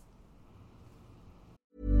 second.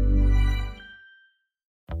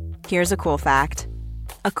 Here's a cool fact: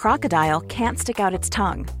 a crocodile can't stick out its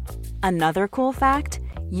tongue. Another cool fact: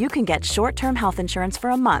 you can get short-term health insurance for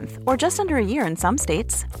a month or just under a year in some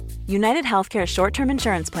states. United Healthcare short-term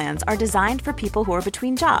insurance plans are designed for people who are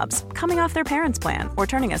between jobs, coming off their parents' plan, or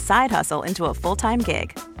turning a side hustle into a full-time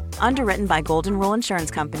gig. Underwritten by Golden Rule Insurance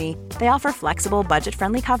Company, they offer flexible,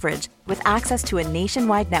 budget-friendly coverage with access to a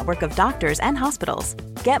nationwide network of doctors and hospitals.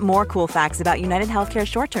 Get more cool facts about United Healthcare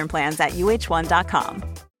short-term plans at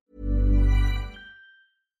uh1.com.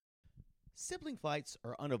 Sibling fights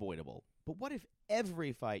are unavoidable, but what if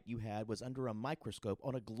every fight you had was under a microscope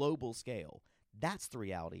on a global scale? That's the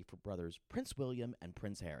reality for brothers Prince William and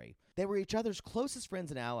Prince Harry. They were each other's closest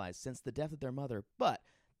friends and allies since the death of their mother, but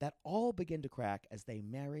that all began to crack as they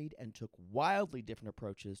married and took wildly different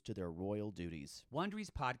approaches to their royal duties. Wondery's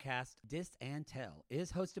podcast, Dis and Tell,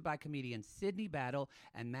 is hosted by comedians Sydney Battle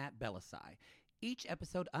and Matt Bellassai. Each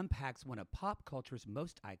episode unpacks one of pop culture's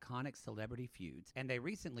most iconic celebrity feuds, and they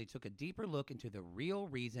recently took a deeper look into the real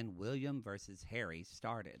reason William versus Harry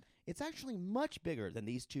started. It's actually much bigger than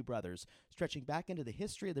these two brothers, stretching back into the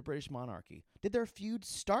history of the British monarchy. Did their feud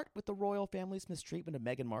start with the royal family's mistreatment of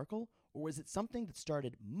Meghan Markle, or was it something that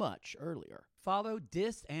started much earlier? Follow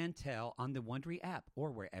Dis and Tell on the Wondery app or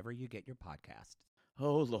wherever you get your podcasts.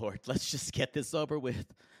 Oh, Lord, let's just get this over with.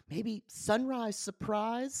 Maybe Sunrise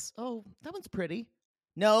Surprise? Oh, that one's pretty.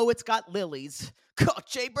 No, it's got lilies. God,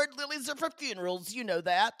 Jaybird lilies are for funerals, you know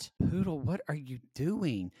that. Poodle, what are you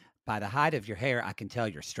doing? By the height of your hair, I can tell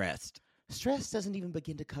you're stressed. Stress doesn't even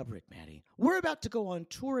begin to cover it, Maddie. We're about to go on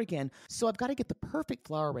tour again, so I've got to get the perfect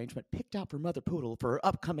flower arrangement picked out for Mother Poodle for her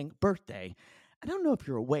upcoming birthday. I don't know if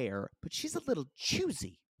you're aware, but she's a little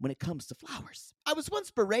choosy when it comes to flowers. I was once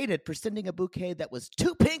berated for sending a bouquet that was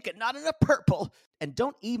too pink and not enough purple. And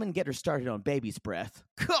don't even get her started on baby's breath.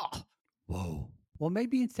 God. Whoa. Well,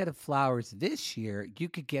 maybe instead of flowers this year, you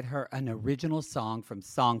could get her an original song from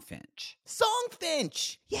Songfinch.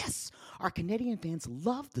 Songfinch! Yes! Our Canadian fans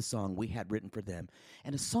loved the song we had written for them.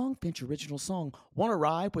 And a Songfinch original song won't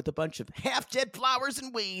arrive with a bunch of half-dead flowers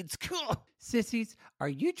and weeds. Sissies, are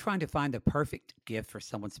you trying to find the perfect gift for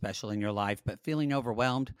someone special in your life but feeling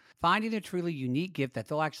overwhelmed? Finding a truly unique gift that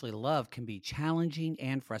they'll actually love can be challenging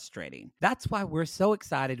and frustrating. That's why we're so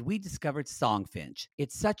excited we discovered Songfinch.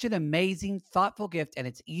 It's such an amazing, thoughtful gift, and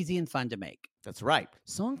it's easy and fun to make. That's right.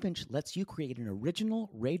 Songfinch lets you create an original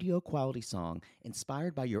radio-quality song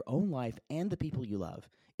inspired by your own life and the people you love.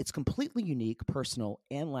 It's completely unique, personal,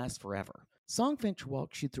 and lasts forever. Songfinch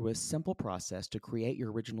walks you through a simple process to create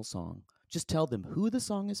your original song. Just tell them who the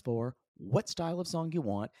song is for, what style of song you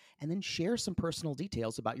want, and then share some personal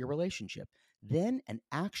details about your relationship. Then an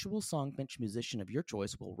actual Songfinch musician of your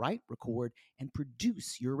choice will write, record, and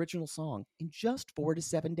produce your original song in just 4 to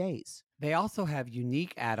 7 days. They also have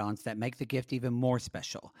unique add-ons that make the gift even more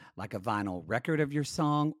special, like a vinyl record of your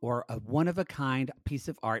song or a one-of-a-kind piece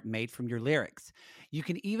of art made from your lyrics. You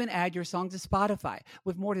can even add your song to Spotify.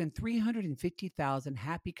 With more than 350,000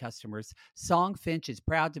 happy customers, Songfinch is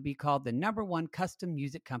proud to be called the #1 custom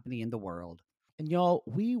music company in the world. And y'all,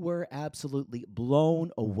 we were absolutely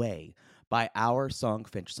blown away by our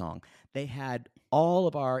Songfinch song. They had all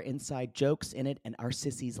of our inside jokes in it, and our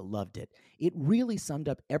sissies loved it. It really summed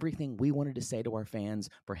up everything we wanted to say to our fans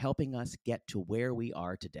for helping us get to where we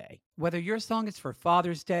are today. Whether your song is for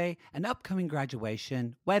Father's Day, an upcoming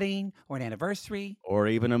graduation, wedding, or an anniversary, or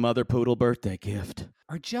even a Mother Poodle birthday gift,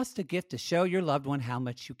 or just a gift to show your loved one how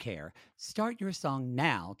much you care, start your song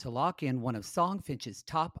now to lock in one of Songfinch's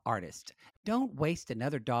top artists. Don't waste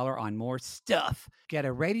another dollar on more stuff. Get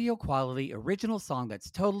a radio-quality original song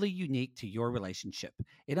that's totally unique to your relationship.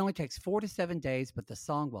 It only takes 4 to 7 days, but the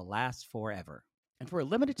song will last forever. And for a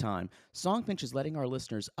limited time, Songfinch is letting our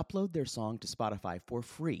listeners upload their song to Spotify for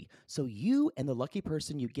free, so you and the lucky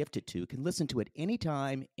person you gift it to can listen to it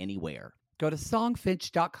anytime, anywhere. Go to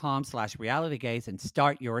songfinch.com/realitygaze and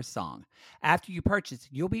start your song. After you purchase,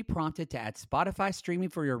 you'll be prompted to add Spotify streaming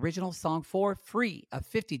for your original song for free, a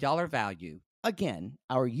 $50 value. Again,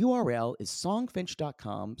 our URL is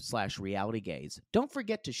songfinch.com/realitygaze. Don't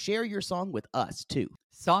forget to share your song with us, too.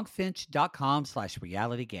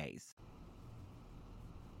 Songfinch.com/realitygaze.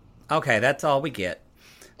 Okay, that's all we get.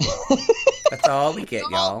 That's all we get,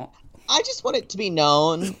 y'all. I just want it to be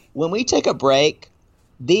known, when we take a break,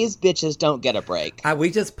 these bitches don't get a break.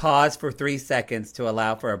 We just pause for 3 seconds to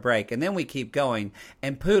allow for a break, and then we keep going,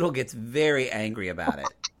 and Poodle gets very angry about it.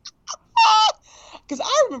 Because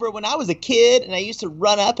I remember when I was a kid and I used to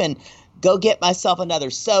run up and go get myself another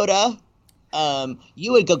soda,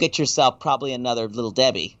 you would go get yourself probably another Little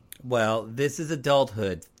Debbie. Well, this is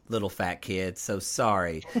adulthood, little fat kid, so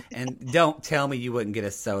sorry. And don't tell me you wouldn't get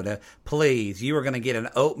a soda. Please, you were going to get an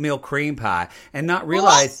oatmeal cream pie and not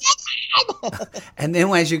realize... And then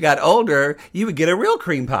as you got older, you would get a real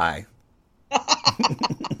cream pie.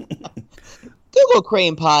 Google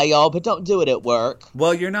cream pie, y'all, but don't do it at work.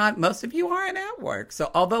 Well, you're not. Most of you aren't at work. So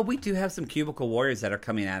although we do have some cubicle warriors that are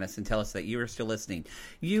coming at us and tell us that you are still listening.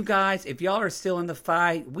 You guys, if y'all are still in the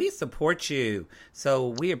fight, we support you.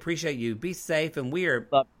 So we appreciate you. Be safe, and we are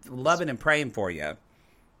loving and praying for you.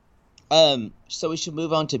 So we should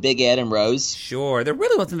move on to Big Ed and Rose. Sure. There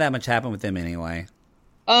really wasn't that much happen with them anyway.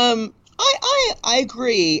 I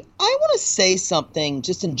agree. I want to say something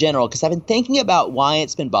just in general because I've been thinking about why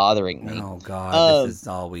it's been bothering me. Oh, God. This is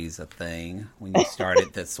always a thing when you start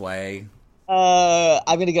it this way. I'm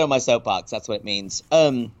going to get on my soapbox. That's what it means.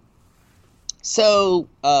 So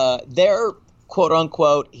they're, quote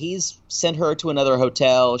unquote, he's sent her to another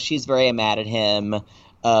hotel. She's very mad at him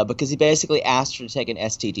because he basically asked her to take an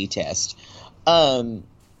STD test.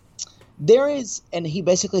 There is, and he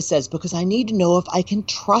basically says, because I need to know if I can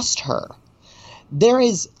trust her. There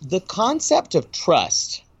is the concept of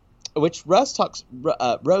trust, which Rose talks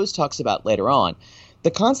about later on.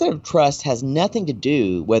 The concept of trust has nothing to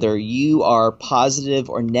do whether you are positive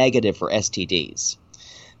or negative for STDs.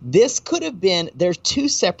 This could have been, there's two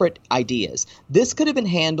separate ideas. This could have been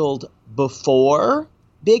handled before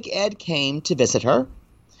Big Ed came to visit her.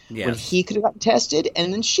 Yes. When he could have gotten tested,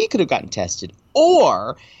 and then she could have gotten tested.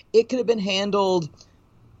 Or it could have been handled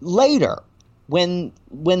later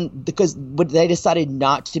because they decided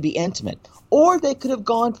not to be intimate. Or they could have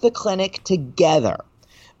gone to the clinic together.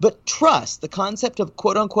 But trust, the concept of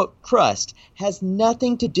quote-unquote trust, has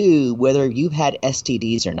nothing to do whether you've had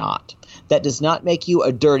STDs or not. That does not make you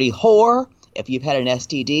a dirty whore if you've had an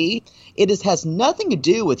STD. It has nothing to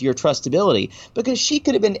do with your trustability because she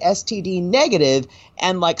could have been STD negative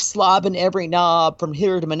and like slobbing every knob from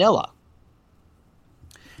here to Manila.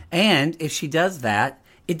 And if she does that,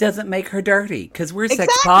 it doesn't make her dirty because we're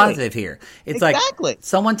sex positive here. It's like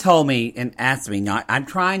someone told me and asked me, I'm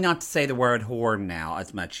trying not to say the word whore now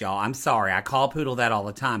as much, y'all. I'm sorry. I call Poodle that all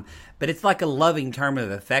the time. But it's like a loving term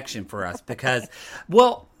of affection for us because,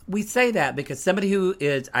 well, we say that because somebody who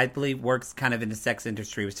is, I believe, works kind of in the sex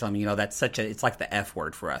industry was telling me, that's it's like the F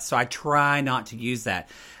word for us. So I try not to use that.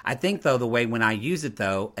 I think, though, the way when I use it,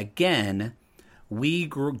 though, again,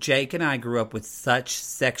 Jake and I grew up with such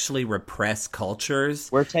sexually repressed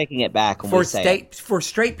cultures. We're taking it back when we say it. For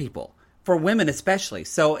straight people. For women especially.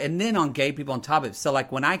 So, and then on gay people on top of it. So,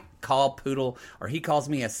 like, when I call Poodle or he calls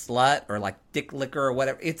me a slut or, like, dick licker or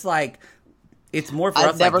whatever, it's like, it's more for us.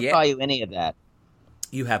 I've never call you any of that.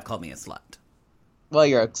 You have called me a slut. Well,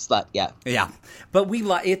 you're a slut, yeah. Yeah. But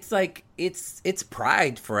it's like, it's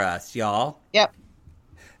pride for us, y'all. Yep.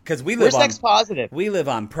 Because we're sex positive. We live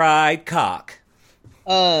on pride cock.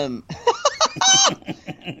 He's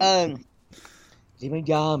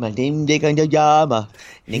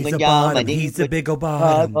a bottom, he's a big old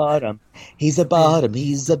bottom. He's a bottom,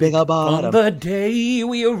 he's a big old bottom. On the day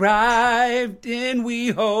we arrived and we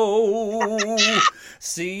ho,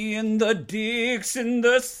 seeing the dicks in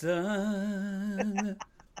the sun.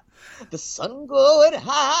 The sun going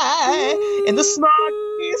high in the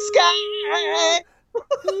smoky sky.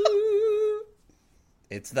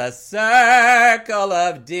 It's the circle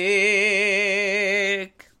of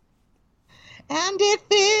dick. And it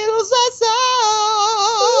fills us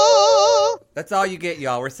all. That's all you get,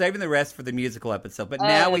 y'all. We're saving the rest for the musical episode. But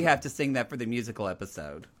now we have to sing that for the musical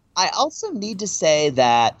episode. I also need to say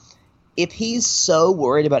that if he's so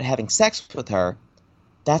worried about having sex with her,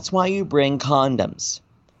 that's why you bring condoms.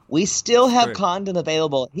 We still have condoms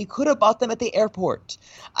available. He could have bought them at the airport.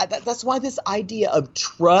 That's why this idea of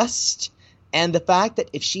trust and the fact that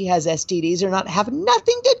if she has STDs or not have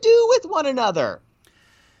nothing to do with one another.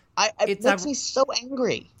 It makes me so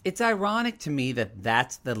angry. It's ironic to me that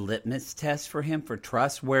that's the litmus test for him for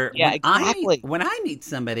trust. Where exactly. When I meet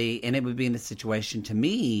somebody, and it would be in a situation, to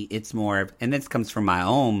me, it's more of, and this comes from my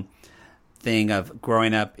own thing of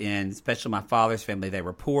growing up in, especially my father's family, they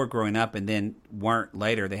were poor growing up and then weren't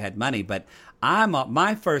later. They had money. But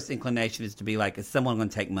my first inclination is to be like, is someone going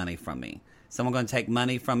to take money from me? Someone going to take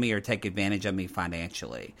money from me or take advantage of me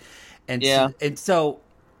financially? And so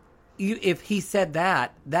if he said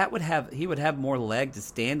that he would have more leg to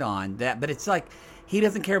stand on that. But it's like he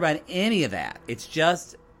doesn't care about any of that. It's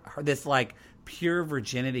just this like pure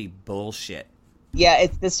virginity bullshit. Yeah,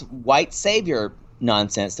 it's this white savior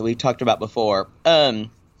nonsense that we talked about before. I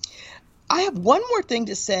have one more thing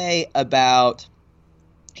to say about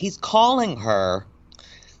he's calling her,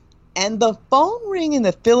 and the phone ring in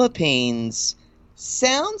the Philippines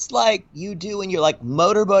sounds like you do when you're like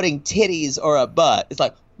motorboating titties or a butt. It's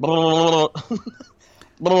like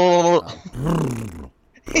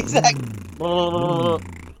exactly.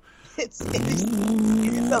 It's a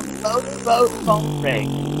motorboat phone ring.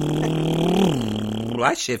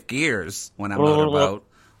 I shift gears when I motorboat.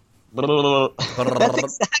 That's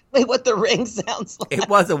exactly what the ring sounds like. It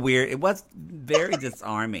was very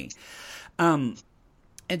disarming. And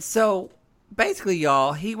so basically,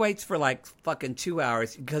 y'all, he waits for like fucking 2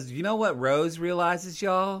 hours because you know what Rose realizes,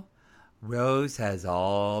 y'all? Rose has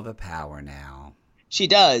all the power now. She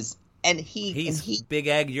does. And he's Big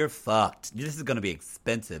Egg, you're fucked. This is going to be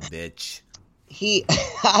expensive, bitch.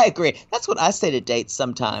 I agree. That's what I say to dates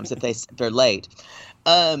sometimes if they're late.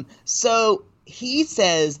 So he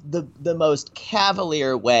says the most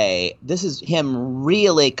cavalier way, this is him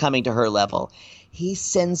really coming to her level. He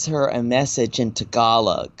sends her a message in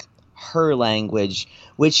Tagalog, her language,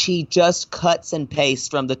 which he just cuts and pastes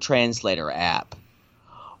from the translator app.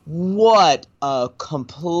 What a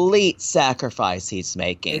complete sacrifice he's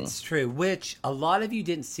making. It's true, which a lot of you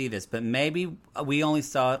didn't see this, but maybe we only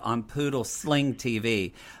saw it on Poodle Sling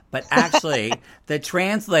TV. But actually, the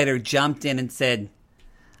translator jumped in and said,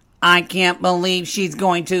 I can't believe she's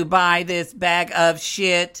going to buy this bag of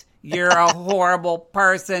shit. You're a horrible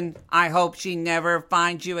person. I hope she never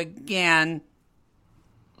finds you again.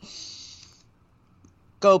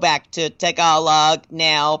 Go back to Tagalog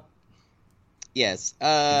now. Yes.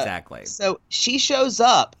 Exactly. So she shows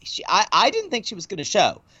up. I didn't think she was going to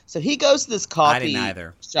show. So he goes to this coffee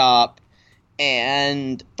shop.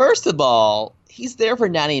 And first of all, he's there for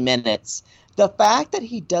 90 minutes. The fact that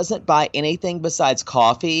he doesn't buy anything besides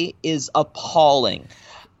coffee is appalling.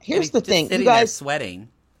 Here's the thing. You guys there sweating.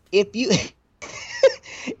 If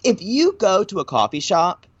you go to a coffee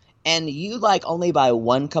shop and you like only buy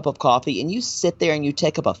one cup of coffee and you sit there and you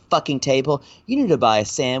take up a fucking table, you need to buy a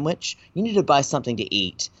sandwich. You need to buy something to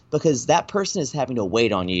eat because that person is having to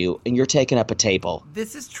wait on you and you're taking up a table.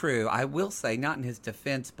 This is true. I will say, not in his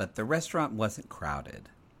defense, but the restaurant wasn't crowded.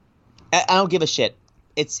 I don't give a shit.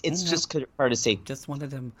 It's just courtesy. Just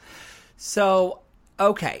wanted him. So,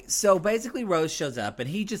 okay. So basically Rose shows up and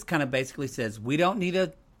he just kind of basically says, we don't need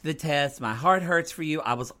the test. My heart hurts for you.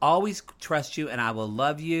 I will always trust you and I will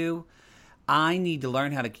love you. I need to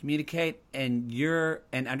learn how to communicate and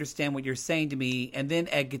understand what you're saying to me. And then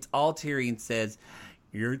Ed gets all teary and says,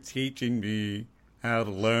 you're teaching me how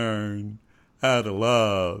to learn how to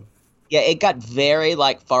love. Yeah, it got very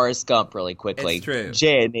like Forrest Gump really quickly. It's true.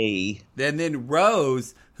 Jenny. Then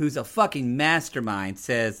Rose, who's a fucking mastermind,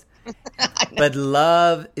 says, but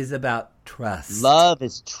love is about trust. Love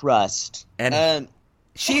is trust. And I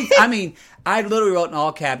literally wrote in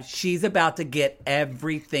all caps, she's about to get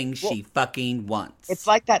everything she fucking wants. It's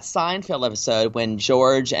like that Seinfeld episode when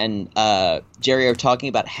George and Jerry are talking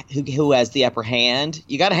about who has the upper hand.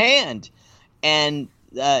 You got a hand. And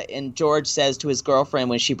George says to his girlfriend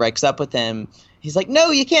when she breaks up with him, he's like,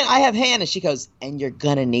 no, you can't. I have hand. And she goes, and you're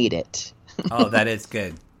going to need it. Oh, that is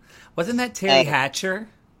good. Wasn't that Terry Hatcher?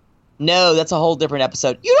 No, that's a whole different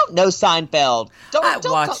episode. You don't know Seinfeld. I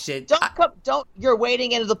watched it. You're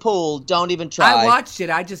wading into the pool. Don't even try. I watched it.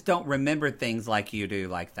 I just don't remember things like you do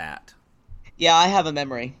like that. Yeah, I have a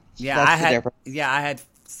memory. Yeah, I had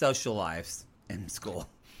social lives in school.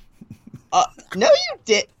 No, you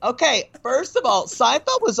did. Okay, first of all,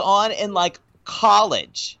 Seinfeld was on in like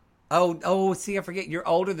college. Oh, see, I forget. You're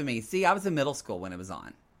older than me. See, I was in middle school when it was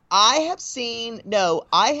on. I have seen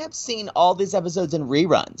all these episodes in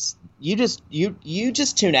reruns. You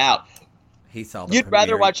just tune out. He saw the You'd premiere.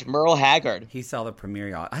 rather watch Merle Haggard. He saw the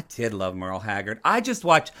premiere. I did love Merle Haggard. I just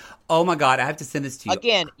watched. Oh my God, I have to send this to you.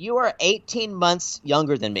 Again, you are 18 months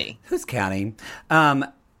younger than me. Who's counting?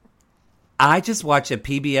 I just watched a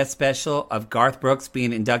PBS special of Garth Brooks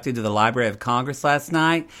being inducted to the Library of Congress last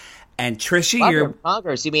night. And Trisha Library of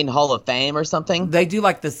Congress, you mean Hall of Fame or something? They do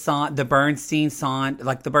like the Bernstein song,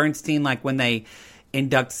 like the Bernstein, like when they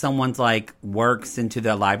induct someone's like works into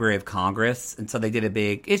the Library of Congress. And so they did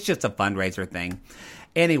it's just a fundraiser thing.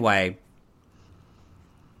 Anyway,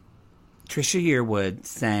 Trisha Yearwood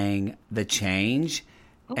sang The Change.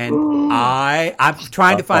 And I'm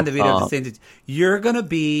trying to find the video to send it. You're going to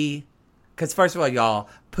be, because first of all, y'all,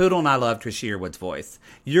 Poodle and I love Trisha Yearwood's voice.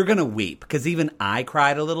 You're going to weep, because even I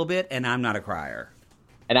cried a little bit, and I'm not a crier.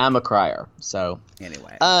 And I'm a crier, so.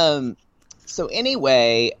 Anyway. She That's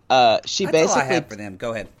basically. all I have for them.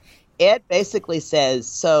 Go ahead. Ed basically says,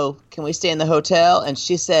 so can we stay in the hotel? And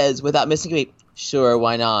she says, without missing a beat, sure,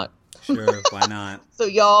 why not? Sure, why not? So,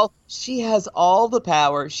 y'all, she has all the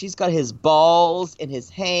power. She's got his balls in his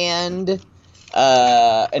hand, in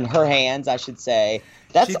her hands, I should say.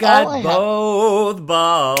 She's got both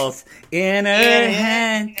balls in her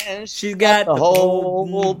hand. She's got the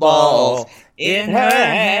whole ball in her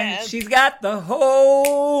hand. She's got the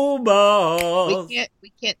whole ball. We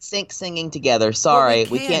can't sync singing together. Sorry,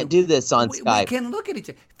 we can't do this on Skype. We can look at each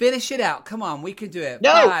other. Finish it out. Come on, we can do it.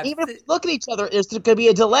 No, even if we look at each other, there's going to be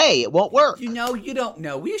a delay. It won't work. You don't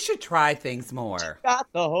know. We should try things more. She's got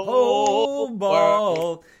the whole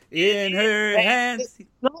ball in her hands. It's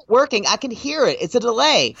not working. I can hear it. It's a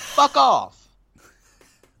delay. Fuck off.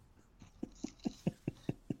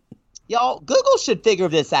 Y'all, Google should figure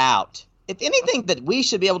this out. If anything, that we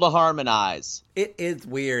should be able to harmonize. It is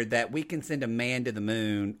weird that we can send a man to the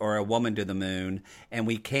moon or a woman to the moon, and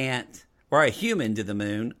we can't, or a human to the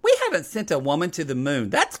moon. We haven't sent a woman to the moon.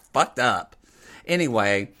 That's fucked up.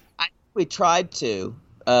 Anyway. We tried to,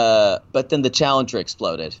 but then the Challenger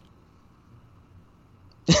exploded.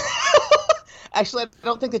 Actually, I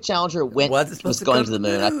don't think the Challenger was going to the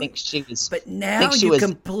moon. I think she was. But now you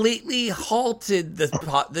completely halted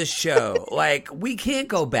the show. Like, we can't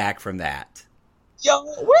go back from that. Yo,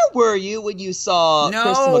 where were you when you saw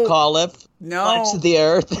Kristen McAuliffe launch to the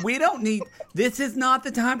Earth? We don't need. This is not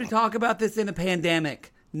the time to talk about this in a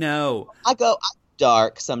pandemic. No. I'm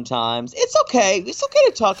dark sometimes. It's okay. It's okay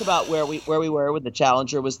to talk about where we were when the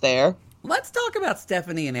Challenger was there. Let's talk about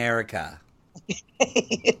Stephanie and Erica.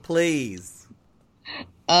 Please.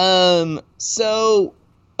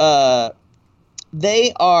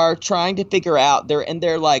 They are trying to figure out, they're in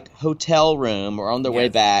their like hotel room or on their way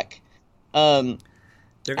back. I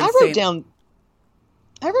wrote down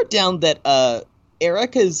that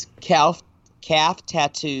Erica's calf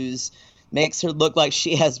tattoos makes her look like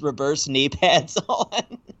she has reverse knee pads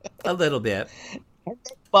on. A little bit. They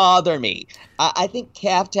bother me. I think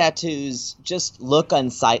calf tattoos just look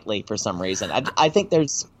unsightly for some reason. I think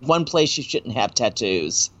there's one place you shouldn't have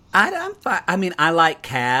tattoos. I'm fine. I mean, I like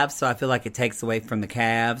calves, so I feel like it takes away from the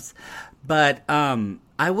calves. But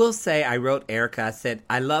I will say, I wrote Erica. I said,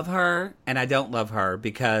 I love her and I don't love her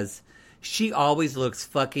because she always looks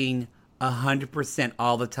fucking 100%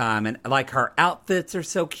 all the time. And like her outfits are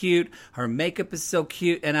so cute. Her makeup is so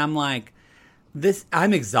cute. And I'm like,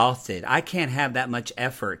 I'm exhausted. I can't have that much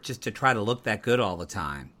effort just to try to look that good all the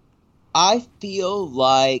time. I feel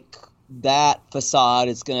like that facade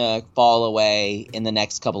is going to fall away in the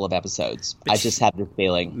next couple of episodes. I just have this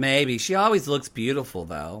feeling. Maybe. She always looks beautiful,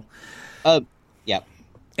 though. Yep.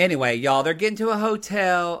 Anyway, y'all, they're getting to a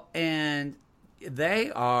hotel, and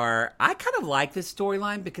They are. I kind of like this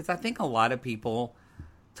storyline because I think a lot of people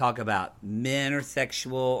talk about men are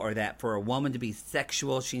sexual, or that for a woman to be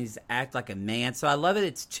sexual, she needs to act like a man. So I love it.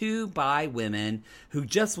 It's two bi women who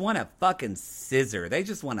just want to fucking scissor. They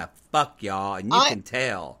just want to fuck y'all, and you can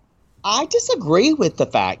tell. I disagree with the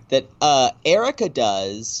fact that Erica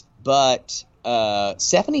does, but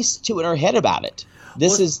Stephanie's too in her head about it.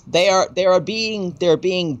 They're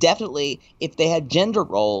being definitely, if they had gender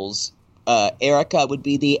roles, Erica would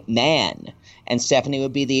be the man and Stephanie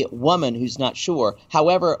would be the woman who's not sure.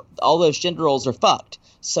 However, all those gender roles are fucked.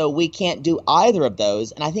 So we can't do either of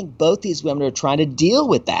those. And I think both these women are trying to deal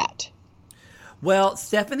with that. Well,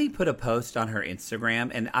 Stephanie put a post on her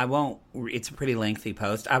Instagram, and it's a pretty lengthy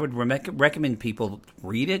post. I would recommend people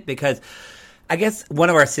read it because I guess one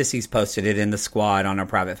of our sissies posted it in the squad on our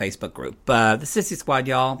private Facebook group. The Sissy Squad,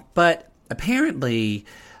 y'all. But apparently,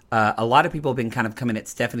 a lot of people have been kind of coming at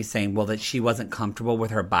Stephanie saying, well, that she wasn't comfortable with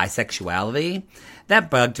her bisexuality. That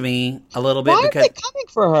bugged me a little bit. Why are they coming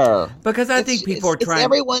for her? Because I think people are trying.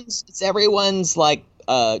 It's everyone's like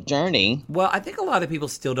journey. Well, I think a lot of people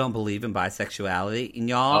still don't believe in bisexuality, and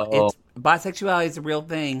y'all, bisexuality is a real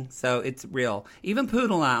thing, so it's real. Even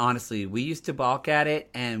Poodle and I, honestly, we used to balk at it,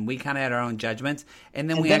 and we kind of had our own judgments, and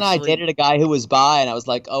then I dated a guy who was bi, and I was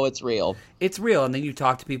like, oh, it's real. It's real, and then you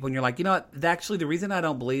talk to people, and you're like, you know what? Actually, the reason I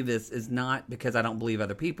don't believe this is not because I don't believe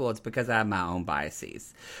other people; it's because I have my own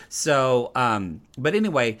biases. So, but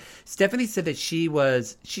anyway, Stephanie said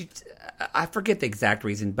that I forget the exact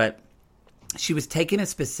reason, but she was taking a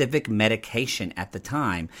specific medication at the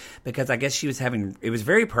time because I guess it was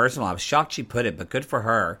very personal. I was shocked she put it, but good for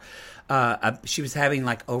her. She was having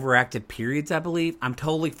like overactive periods, I believe. I'm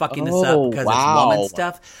totally fucking this up because it's woman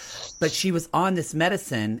stuff. But she was on this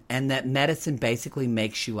medicine, and that medicine basically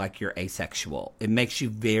makes you like you're asexual. It makes you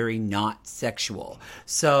very not sexual.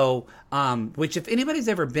 So, which if anybody's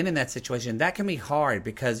ever been in that situation, that can be hard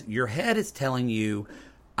because your head is telling you,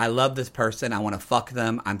 I love this person. I want to fuck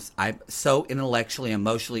them. I'm so intellectually,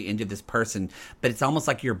 emotionally into this person. But it's almost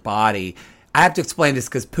like your body. I have to explain this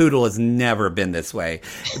because Poodle has never been this way.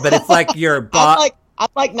 But it's like your body. I'm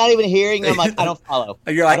like not even hearing. I'm like, I don't follow.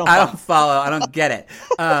 You're like, I don't follow. I don't get it.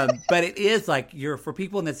 But it is like for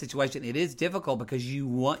people in this situation, it is difficult because you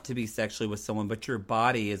want to be sexually with someone, but your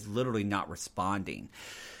body is literally not responding.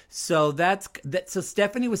 So so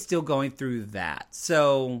Stephanie was still going through that.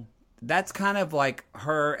 So that's kind of like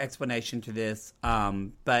her explanation to this.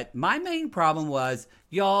 But my main problem was,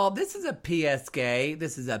 y'all, this is a PS gay.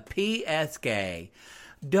 This is a PS gay.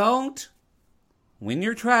 When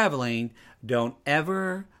you're traveling, don't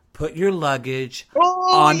ever put your luggage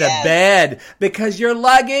on the bed because your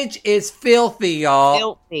luggage is filthy, y'all.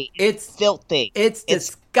 Filthy. It's filthy. It's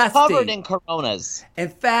disgusting. Covered in Coronas. In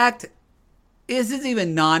fact, this is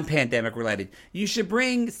even non-pandemic related. You should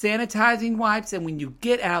bring sanitizing wipes, and when you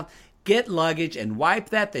get out, get luggage and wipe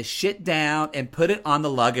the shit down and put it on the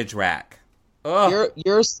luggage rack.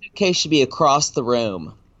 Your suitcase should be across the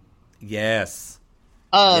room. Yes.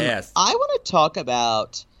 Yes. I want to talk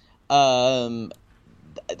about how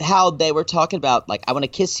they were talking about, like, I want to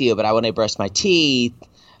kiss you, but I want to brush my teeth.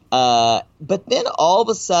 But then all of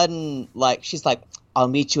a sudden, like, she's like, I'll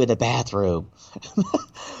meet you in the bathroom.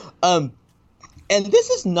 And this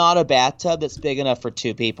is not a bathtub that's big enough for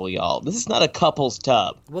two people, y'all. This is not a couple's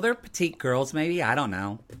tub. Well, they're petite girls, maybe. I don't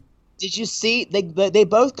know. Did you see? They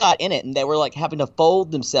both got in it, and they were like having to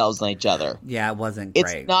fold themselves on each other. Yeah, it wasn't great.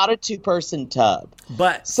 It's not a two-person tub.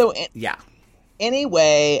 But so yeah.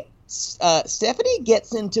 Anyway, Stephanie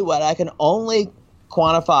gets into what I can only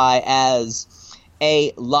quantify as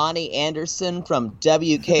a Lonnie Anderson from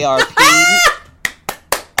WKRP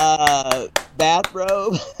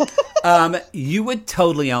bathrobe. You would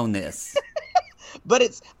totally own this.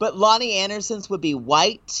 But Lonnie Anderson's would be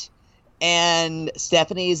white and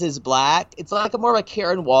Stephanie's is black. It's like more of a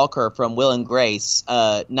Karen Walker from Will and Grace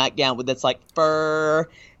nightgown that's like fur.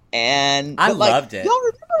 And I loved it. Y'all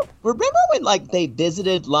remember when like they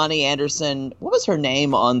visited Lonnie Anderson? What was her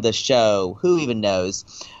name on the show? Who even knows?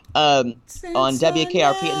 On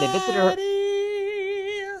WKRP, and they visited her.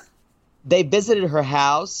 They visited her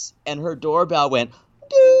house, and her doorbell went.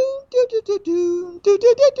 They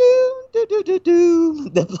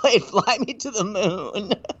played "Fly Me to the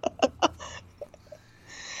Moon,"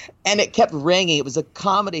 and it kept ringing. It was a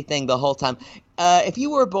comedy thing the whole time. If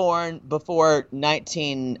you were born before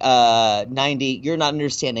 1990, you're not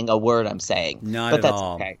understanding a word I'm saying. Not at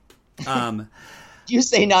all. Okay. You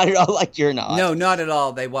say not at all like you're not. No, not at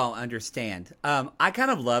all. They won't understand. I kind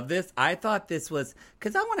of love this. I thought this was,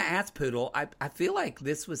 because I want to ask Poodle, I feel like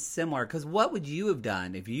this was similar, because what would you have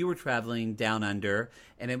done if you were traveling down under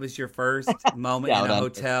and it was your first moment in a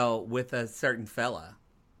hotel with a certain fella?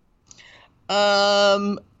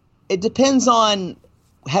 It depends on,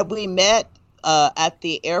 have we met at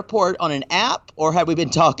the airport on an app, or have we been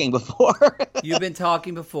talking before? You've been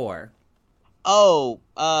talking before. Oh,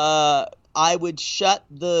 I would shut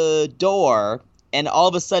the door, and all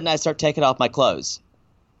of a sudden I start taking off my clothes.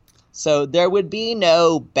 So there would be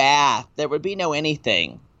no bath. There would be no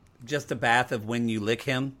anything. Just a bath of when you lick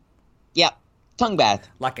him? Yep. Tongue bath.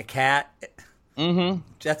 Like a cat? Mm-hmm.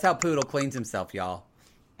 That's how Poodle cleans himself, y'all.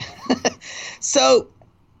 So,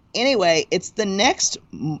 anyway, it's the next...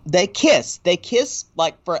 They kiss. They kiss,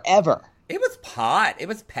 like, forever. It was hot. It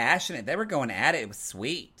was passionate. They were going at it. It was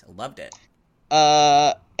sweet. I loved it.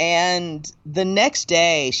 And the next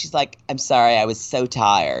day, she's like, I'm sorry, I was so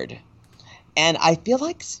tired. And I feel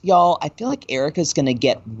like, y'all, Erica's going to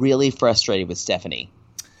get really frustrated with Stephanie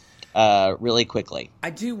really quickly. I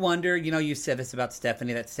do wonder, you said this about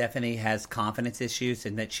Stephanie, that Stephanie has confidence issues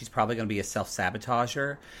and that she's probably going to be a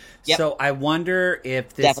self-sabotager. Yep. So I wonder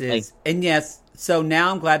if this is... And yes, so now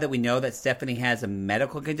I'm glad that we know that Stephanie has a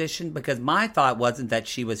medical condition, because my thought wasn't that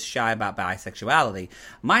she was shy about bisexuality.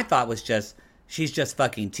 My thought was just... she's just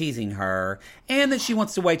fucking teasing her, and that she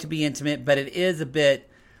wants to wait to be intimate, but it is a bit,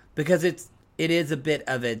 because it is a bit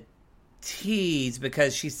of a tease,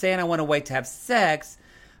 because she's saying, I want to wait to have sex,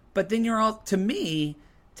 but then you're all, to me,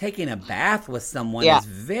 taking a bath with someone is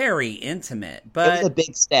very intimate. But it was a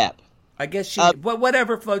big step. I guess she,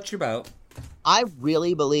 whatever floats your boat. I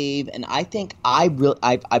really believe, and I think I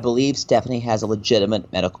believe Stephanie has a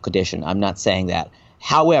legitimate medical condition. I'm not saying that.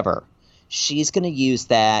 However, she's going to use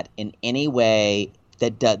that in any way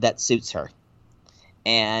that suits her,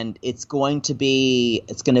 and it's going to be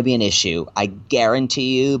an issue. I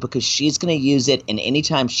guarantee you, because she's going to use it in any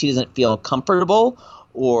time she doesn't feel comfortable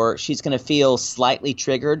or she's going to feel slightly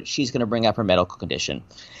triggered. She's going to bring up her medical condition,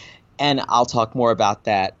 and I'll talk more about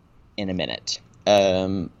that in a minute.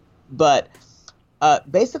 But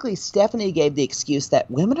basically, Stephanie gave the excuse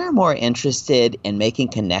that women are more interested in making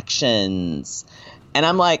connections, and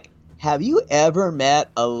I'm like, have you ever met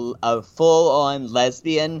a full-on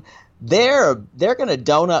lesbian? They're gonna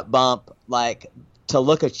donut bump like to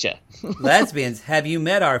look at you. Lesbians, have you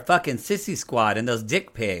met our fucking sissy squad and those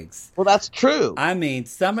dick pigs? Well, that's true. I mean,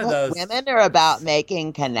 some of those women are about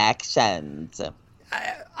making connections.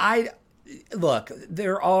 I look.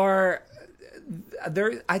 I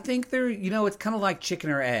think it's kind of like chicken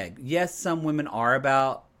or egg. Yes, some women are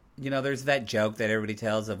about. There's that joke that everybody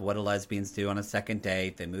tells of what do lesbians do on a second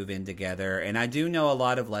date. They move in together. And I do know a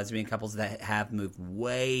lot of lesbian couples that have moved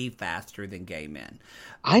way faster than gay men.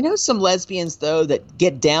 I know some lesbians, though, that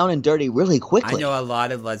get down and dirty really quickly. I know a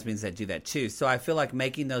lot of lesbians that do that, too. So I feel like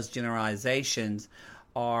making those generalizations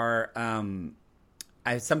are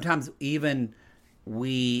sometimes even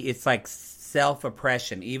it's like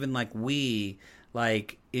self-oppression. Even like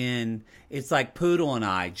it's like Poodle and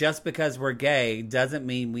I, just because we're gay doesn't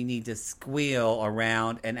mean we need to squeal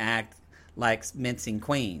around and act like mincing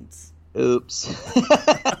queens. Oops.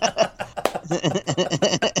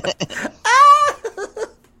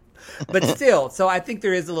 But still, so I think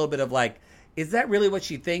there is a little bit of like, is that really what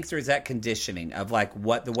she thinks, or is that conditioning of like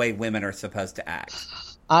what the way women are supposed to act?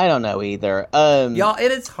 I don't know either. Y'all,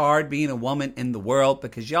 it is hard being a woman in the world,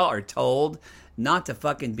 because y'all are told not to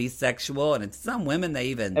fucking be sexual, and it's some women they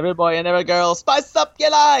even... Every boy and every girl, spice up your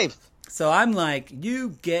life! So I'm like,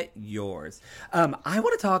 you get yours. I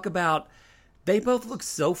want to talk about... They both look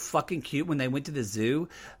so fucking cute when they went to the zoo.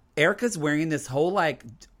 Erica's wearing this whole,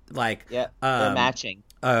 they're matching.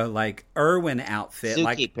 Like, Irwin outfit.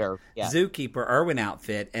 Zookeeper. Zookeeper Irwin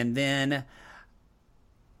outfit, and then...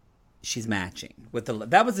 she's matching with the...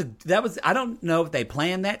 That was... I don't know if they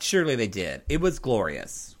planned that. Surely they did. It was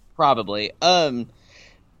glorious. Probably.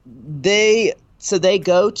 They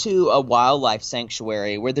go to a wildlife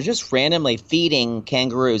sanctuary where they're just randomly feeding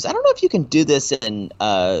kangaroos. I don't know if you can do this in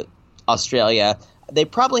Australia. They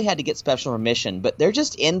probably had to get special permission, but they're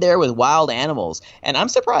just in there with wild animals. And I'm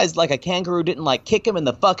surprised like a kangaroo didn't like kick him in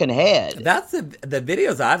the fucking head. That's the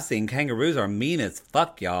videos I've seen. Kangaroos are mean as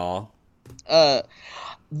fuck, y'all.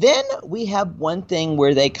 Then we have one thing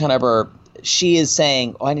where they kind of are... She is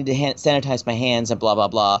saying, I need to sanitize my hands and blah, blah,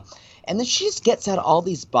 blah. And then she just gets out all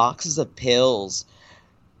these boxes of pills.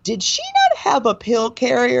 Did she not have a pill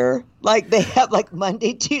carrier? Like they have like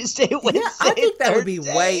Monday, Tuesday, Wednesday, I think that Thursday. would be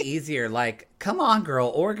way easier. Like, come on, girl,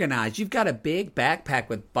 organize. You've got a big backpack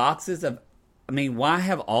with boxes of I mean, why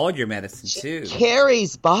have all your medicine too?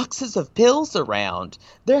 Carries boxes of pills around.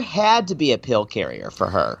 There had to be a pill carrier for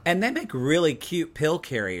her. And they make really cute pill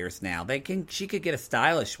carriers now. She could get a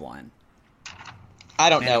stylish one. I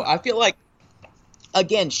don't know. I feel like,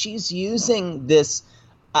 again, she's using this.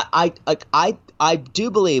 I do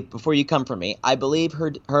believe, before you come for me, I believe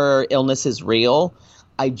her illness is real.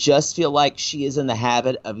 I just feel like she is in the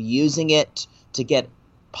habit of using it to get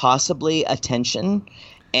possibly attention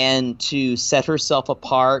and to set herself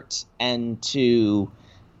apart and to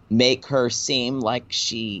make her seem like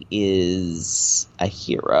she is a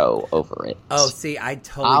hero over it. Oh, see, I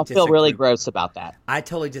feel really gross about that. I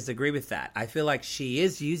totally disagree with that. I feel like she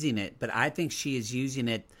is using it, but I think she is using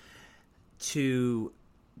it to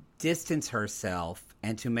distance herself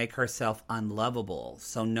and to make herself unlovable.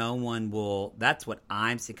 So no one will, that's what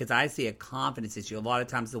I'm seeing, because I see a confidence issue. A lot of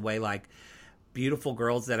times the way like beautiful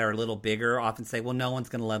girls that are a little bigger often say, well, no one's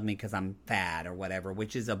going to love me because I'm fat or whatever,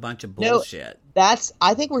 which is a bunch of bullshit. No,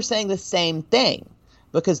 I think we're saying the same thing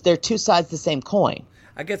because they're two sides of the same coin.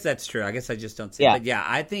 I guess that's true. I guess I just don't see it. But yeah,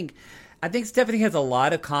 I think Stephanie has a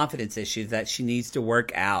lot of confidence issues that she needs to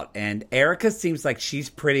work out. And Erica seems like she's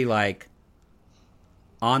pretty like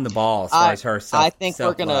on the ball as far as her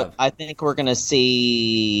self-love. I think we're gonna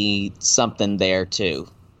see something there too.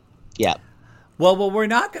 Yeah. Well, what we're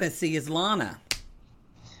not going to see is Lana.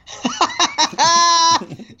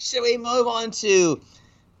 Should we move on to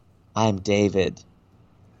I'm David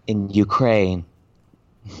in Ukraine?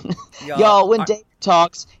 Y'all, when David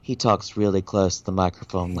talks, he talks really close to the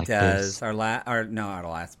microphone like this. Our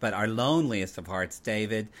loneliest of hearts,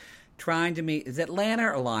 David, trying to meet, is it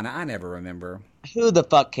Lana or Lana? I never remember. Who the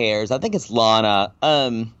fuck cares? I think it's Lana.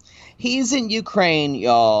 He's in Ukraine,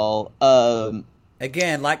 y'all.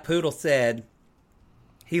 Again, like Poodle said,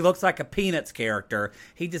 he looks like a Peanuts character.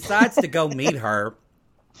 He decides to go meet her.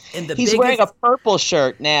 He's wearing a purple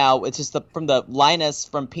shirt now. It's just from the Linus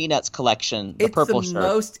from Peanuts collection. The purple shirt. It's the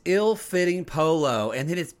most ill-fitting polo, and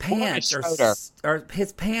then his pants are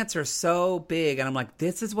so big. And I'm like,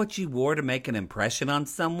 this is what you wore to make an impression on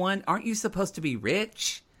someone? Aren't you supposed to be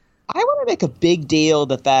rich? I want to make a big deal of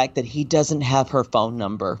the fact that he doesn't have her phone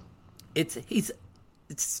number. It's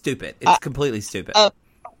stupid. It's completely stupid.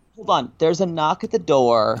 Hold on. There's a knock at the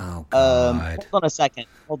door. Oh, God. Hold on a second.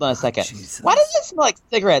 Jesus. Why does it smell like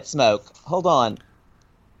cigarette smoke? Hold on.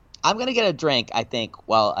 I'm going to get a drink, I think,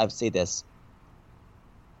 while I see this.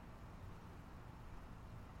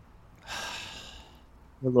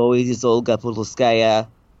 Hello, it is Olga Pulskaya.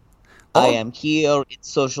 I am here in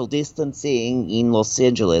social distancing in Los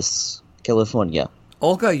Angeles, California.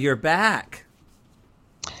 Olga, you're back.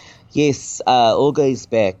 Yes, Olga is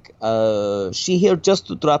back. She here just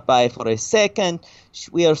to drop by for a second.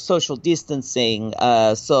 We are social distancing,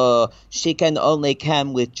 so she can only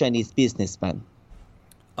come with Chinese businessmen.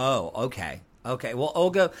 Oh, okay. Okay. Well,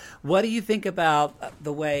 Olga, what do you think about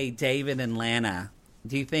the way David and Lana?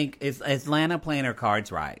 Do you think is Lana playing her cards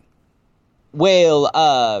right? Well,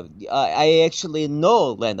 I actually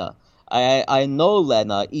know Lana. I know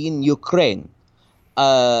Lana in Ukraine.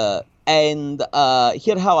 And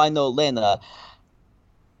here how I know Lena.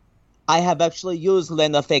 I have actually used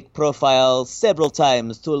Lena fake profile several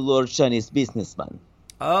times to lure Chinese businessmen.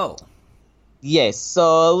 Oh. Yes,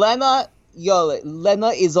 so Lena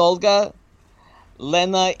is Olga.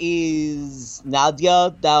 Lena is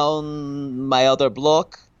Nadia down my other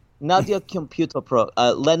block. Nadia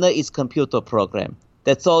Lena is computer program.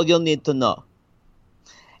 That's all you need to know.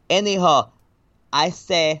 Anyhow, I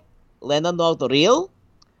say Lena not real.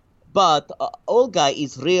 But Olga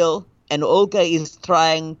is real, and Olga is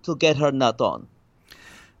trying to get her nut on.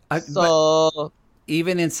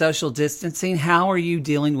 Even in social distancing, how are you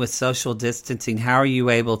dealing with social distancing? How are you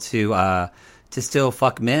able to still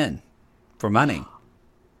fuck men for money?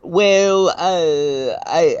 Well,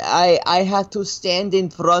 I have to stand in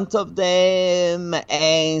front of them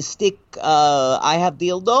and stick. I have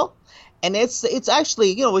dildo. And it's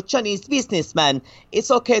actually, with Chinese businessmen,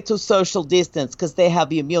 it's okay to social distance because they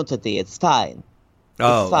have immunity. It's fine.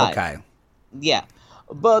 Oh, fine. Okay. Yeah.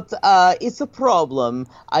 But it's a problem.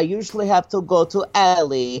 I usually have to go to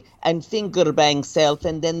alley and finger bang self,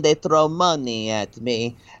 and then they throw money at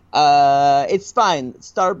me. It's fine.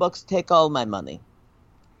 Starbucks take all my money.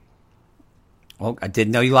 Well, I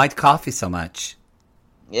didn't know you liked coffee so much.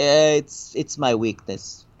 Yeah, it's my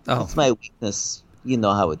weakness. Oh. It's my weakness. You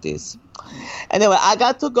know how it is. Anyway, I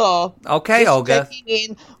got to go. Okay, just Olga. Checking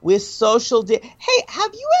in with social. Hey,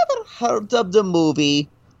 have you ever heard of the movie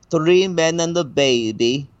 3 Men and a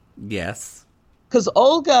Baby? Yes. Because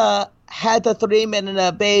Olga had a 3 Men and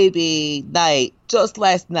a Baby night just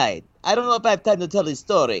last night. I don't know if I have time to tell this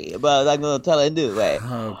story, but I'm going to tell it anyway.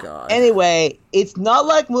 Oh, God. Anyway, it's not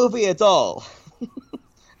like movie at all.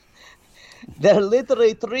 There are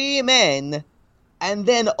literally 3 men, and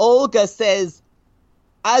then Olga says,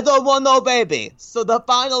 I don't want no baby. So the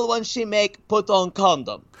final one she make, put on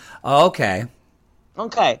condom. Okay.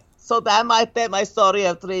 Okay, so that might be my story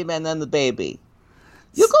of 3 men and a baby.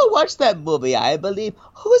 You go watch that movie, I believe.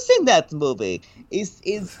 Who's in that movie? Is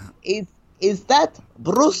that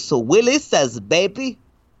Bruce Willis as baby?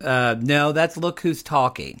 No, that's Look Who's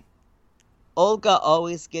Talking. Olga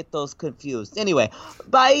always get those confused. Anyway,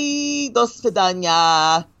 bye, do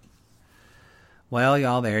svidanya. Well,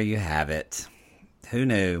 y'all, there you have it. Who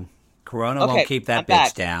knew? Corona won't keep that I'm bitch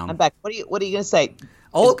back. down. I'm back. What are you gonna say?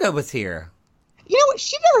 Olga was here. You know what?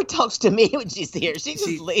 She never talks to me when she's here. She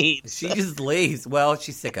just leaves. She just leaves. Well,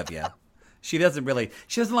 she's sick of you. She doesn't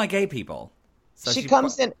like gay people. So she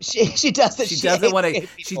comes in. She doesn't. She doesn't want to.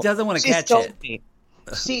 She doesn't want to catch it. Me.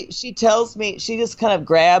 She tells me, she just kind of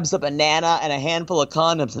grabs a banana and a handful of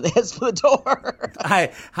condoms and heads for the door.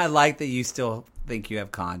 I like that you still think you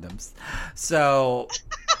have condoms. So,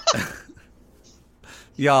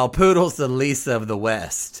 y'all, Poodle's the Lisa of the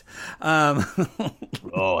West. Dog.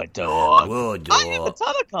 Oh, dog. I have a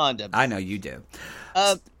ton of condoms. I know you do.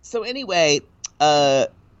 So anyway,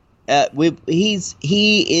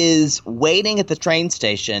 he is waiting at the train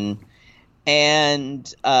station,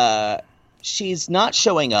 and she's not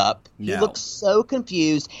showing up. He looks so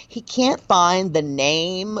confused. He can't find the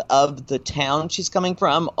name of the town she's coming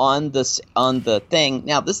from on the thing.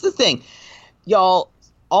 Now, this is the thing, y'all.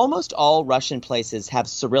 Almost all Russian places have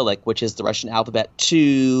Cyrillic, which is the Russian alphabet,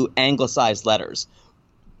 2 anglicized letters.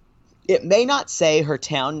 It may not say her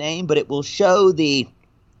town name, but it will show the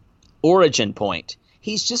origin point.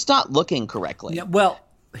 He's just not looking correctly. Yeah, well,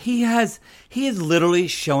 he is literally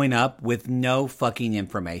showing up with no fucking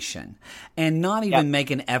information and not even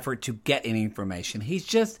make an effort to get any information. He's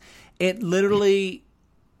just, I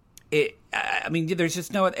mean, there's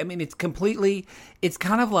just no, I mean, it's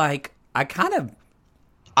kind of like,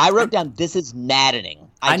 I wrote down, this is maddening.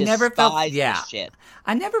 I never felt this shit.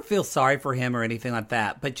 I never feel sorry for him or anything like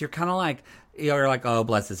that, but you're kind of like, you're like, oh,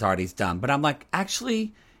 bless his heart, he's dumb. But I'm like,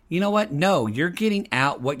 actually, you know what? No, you're getting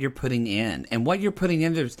out what you're putting in. And what you're putting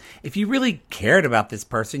in, if you really cared about this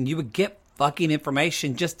person, you would get fucking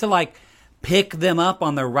information just to like pick them up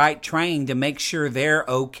on the right train to make sure they're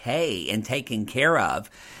okay and taken care of.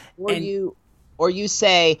 Or you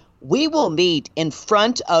say, we will meet in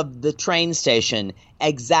front of the train station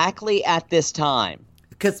exactly at this time.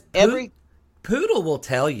 Because Poodle will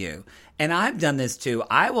tell you, and I've done this too,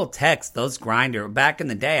 I will text those Grindr. Back in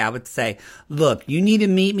the day, I would say, look, you need to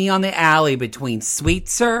meet me on the alley between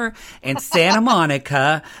Sweetser and Santa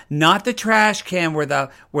Monica, not the trash can where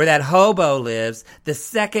that hobo lives, the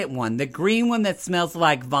second one, the green one that smells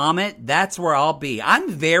like vomit, that's where I'll be.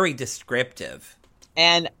 I'm very descriptive.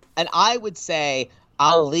 And I would say,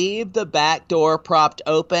 I'll leave the back door propped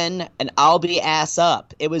open and I'll be ass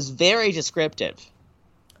up. It was very descriptive.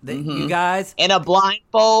 You guys? In a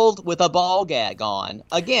blindfold with a ball gag on.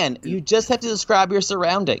 Again, you just have to describe your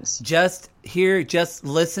surroundings. Just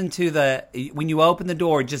listen to when you open the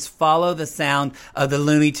door, just follow the sound of the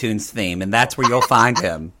Looney Tunes theme, and that's where you'll find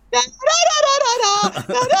him.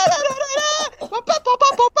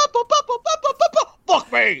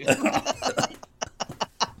 Fuck me!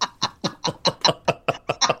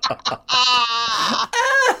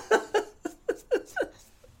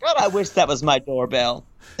 God, I wish that was my doorbell.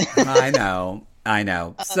 I know.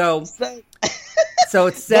 So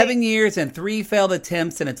it's 7 years and 3 failed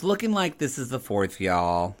attempts, and it's looking like this is the 4th,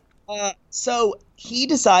 y'all. So he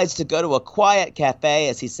decides to go to a quiet cafe,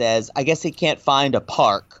 as he says. I guess he can't find a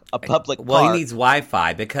public park. Well, he needs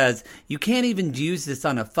Wi-Fi because you can't even use this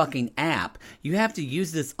on a fucking app. You have to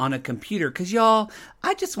use this on a computer because, y'all,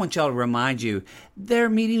 I just want y'all to remind you, they're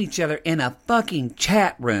meeting each other in a fucking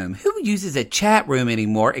chat room. Who uses a chat room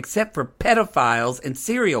anymore except for pedophiles and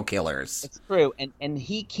serial killers? It's true, and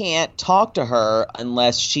he can't talk to her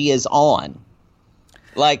unless she is on.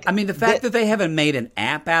 Like, I mean, the fact that they haven't made an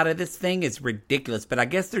app out of this thing is ridiculous, but I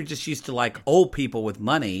guess they're just used to, like, old people with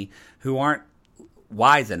money who aren't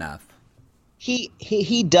wise enough. He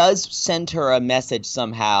does send her a message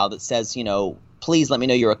somehow that says, you know, please let me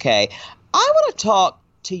know you're okay. I want to talk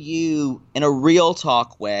to you in a real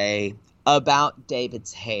talk way about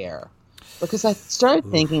David's hair, because I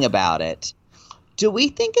started thinking about it. Do we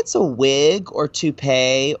think it's a wig or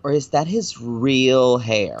toupee, or is that his real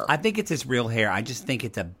hair? I think it's his real hair. I just think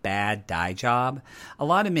it's a bad dye job. A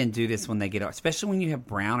lot of men do this when they get, especially when you have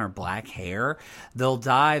brown or black hair. They'll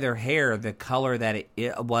dye their hair the color that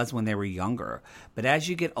it was when they were younger. But as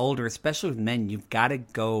you get older, especially with men, you've got to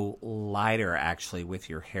go lighter, actually, with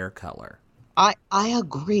your hair color. I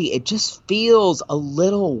agree. It just feels a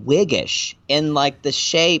little wiggish in like the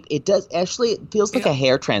shape. It does actually. It feels like a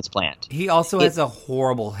hair transplant. He also has a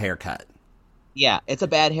horrible haircut. Yeah, it's a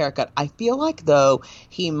bad haircut. I feel like though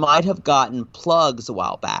he might have gotten plugs a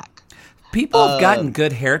while back. People have gotten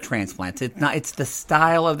good hair transplants. It's not. It's the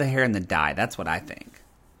style of the hair and the dye. That's what I think.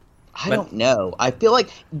 I don't know. I feel like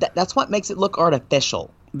that's what makes it look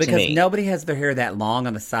artificial. Because nobody has their hair that long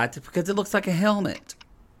on the sides because it looks like a helmet.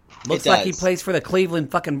 Looks like he plays for the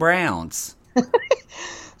Cleveland fucking Browns.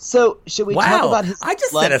 So, should we talk about his I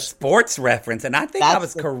just said a sports reference, and I think I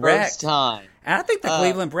was correct. First time. And I think the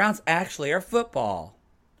Cleveland Browns actually are football.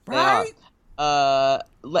 Right?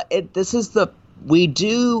 This is the... We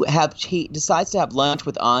do have... He decides to have lunch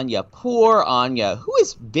with Anya. Poor Anya, who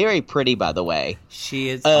is very pretty, by the way. She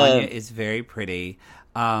is... Anya is very pretty.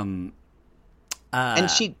 And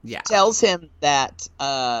she tells him that,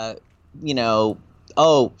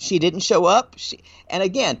 she didn't show up. And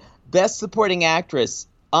again, best supporting actress,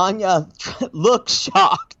 Anya looks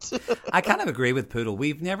shocked. I kind of agree with Poodle.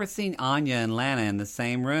 We've never seen Anya and Lana in the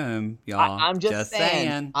same room, y'all. I'm just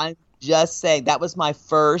saying. I'm just saying. That was my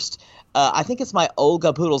first, I think it's my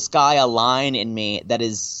Olga Poodleskaya line in me that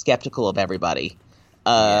is skeptical of everybody,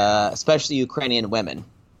 especially Ukrainian women.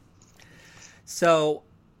 So...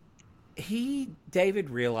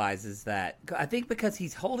 David realizes that, I think because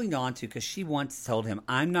he's holding on to, because she once told him,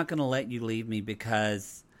 I'm not going to let you leave me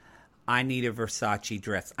because I need a Versace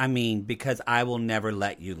dress. I mean, because I will never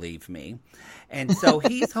let you leave me. And so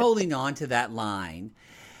he's holding on to that line.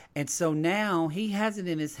 And so now he has it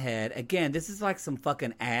in his head. Again, this is like some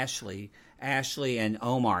fucking Ashley and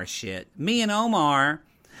Omar shit. Me and Omar.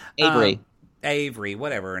 Avery,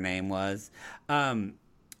 whatever her name was.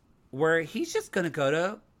 Where he's just going to go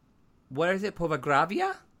to, what is it,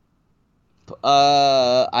 Povagravia?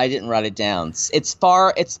 I didn't write it down. It's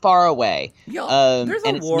far away. There's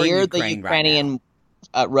a war near in Ukraine the Ukrainian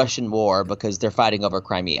Russian war because they're fighting over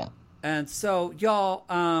Crimea. And so, y'all,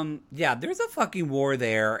 there's a fucking war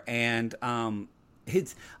there, and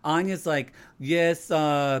Anya's like, yes,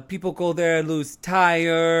 people go there, lose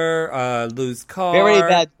tire, lose car. Very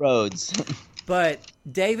bad roads. But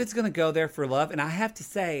David's going to go there for love, and I have to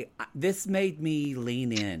say, this made me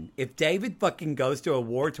lean in. If David fucking goes to a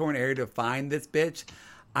war-torn area to find this bitch,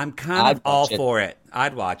 I'm kind of all for it.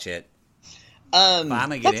 I'd watch it.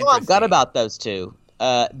 Finally get that's all I've got about those two.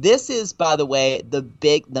 This is, by the way,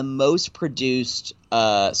 the most produced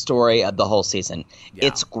story of the whole season. Yeah.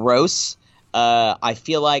 It's gross. I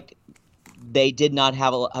feel like they did not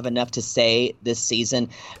have enough to say this season.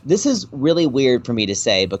 This is really weird for me to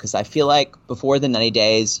say because I feel like Before the 90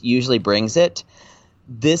 Days usually brings it.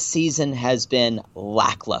 This season has been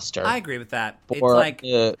lackluster. I agree with that. It's like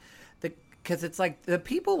because it's like the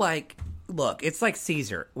people like look. It's like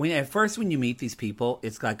Caesar. When you meet these people,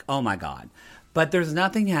 it's like, oh my god. But there's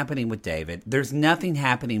nothing happening with David. There's nothing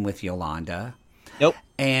happening with Yolanda. Nope.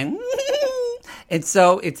 And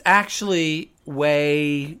so it's actually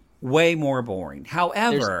way more boring.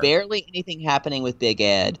 However, there's barely anything happening with Big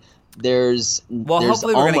Ed.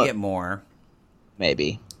 Hopefully we're going to get more.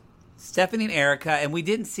 Maybe. Stephanie and Erica, and we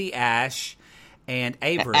didn't see Ash and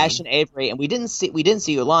Avery. And we didn't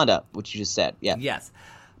see Yolanda, which you just said. Yeah. Yes.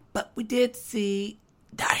 But we did see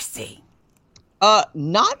Darcy.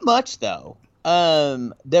 Not much though.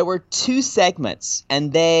 There were 2 segments,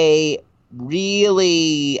 and they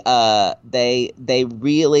really they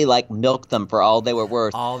really like milked them for all they were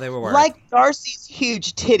worth. Like Darcy's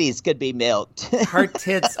huge titties could be milked. Her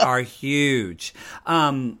tits are huge.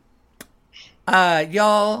 Y'all,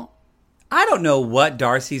 I don't know what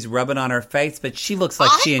Darcy's rubbing on her face, but she looks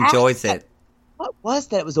like she enjoys it. What was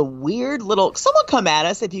that? It was a weird little... Someone come at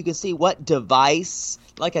us if you can see what device,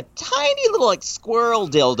 like a tiny little like squirrel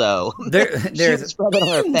dildo. There's rubbing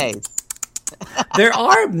on her face. There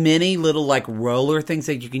are many little like roller things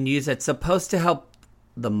that you can use that's supposed to help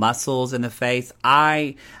the muscles in the face.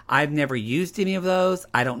 I've never used any of those.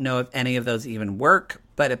 I don't know if any of those even work,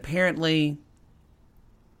 but apparently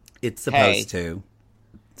it's supposed to.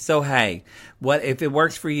 So hey, what if it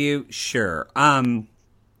works for you? Sure.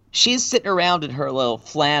 She's sitting around in her little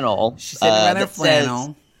flannel. She's sitting around in her flannel.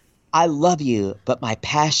 Says, I love you, but my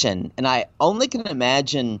passion, and I only can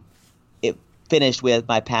imagine it finished with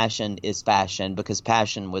my passion is fashion because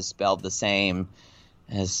passion was spelled the same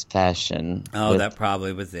as fashion. Oh, that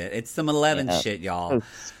probably was it. It's some 11 shit, y'all.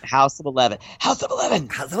 House of 11. House of 11.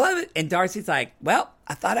 House of 11. And Darcy's like, well,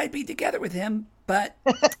 I thought I'd be together with him, but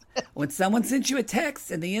when someone sends you a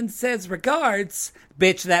text and the end says regards,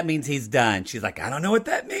 bitch, that means he's done. She's like, I don't know what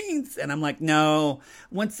that means. And I'm like, no.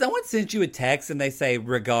 When someone sends you a text and they say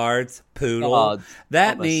regards, poodle,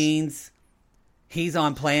 that means he's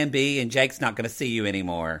on plan B and Jake's not going to see you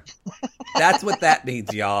anymore. That's what that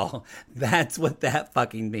means, y'all. That's what that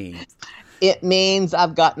fucking means. It means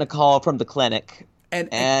I've gotten a call from the clinic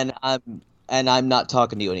and I'm not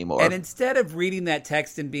talking to you anymore. And instead of reading that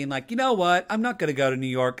text and being like, you know what? I'm not going to go to New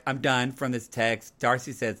York. I'm done from this text.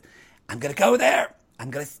 Darcy says, I'm going to go there. I'm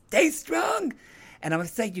going to stay strong. And I'm going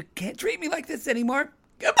to say, you can't treat me like this anymore.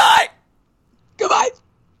 Goodbye. Goodbye.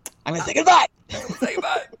 I'm going to say goodbye. Say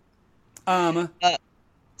goodbye. Go ahead.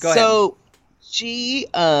 So she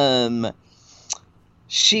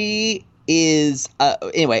is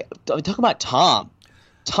anyway, talking about Tom.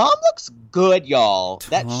 Tom looks good, y'all.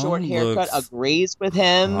 That short haircut agrees with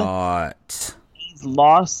him. Hot. He's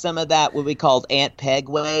lost some of that what we called Aunt Peg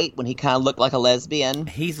weight when he kind of looked like a lesbian.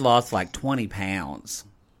 He's lost like 20 pounds.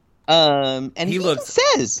 And he looks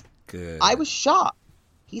says good. I was shocked.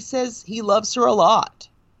 He says he loves her a lot.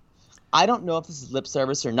 I don't know if this is lip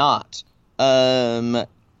service or not.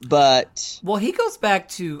 But well, he goes back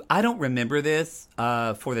to, I don't remember this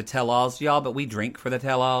for the tell-alls, y'all, but we drink for the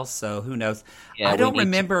tell-alls, so who knows. Yeah, I don't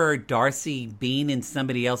remember Darcy being in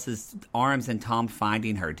somebody else's arms and Tom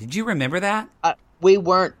finding her. Did you remember that? We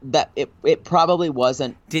weren't that it probably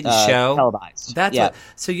wasn't didn't show televised. That's what,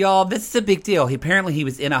 so y'all, this is a big deal. Apparently he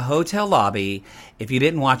was in a hotel lobby, if you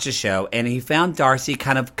didn't watch the show, and he found Darcy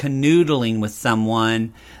kind of canoodling with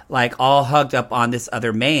someone, like all hugged up on this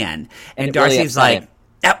other man. And Darcy's really like,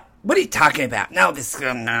 what are you talking about? No, this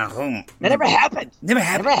that never happened. Never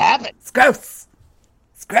happened. It's gross.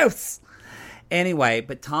 It's gross. Anyway,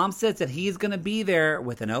 but Tom says that he's going to be there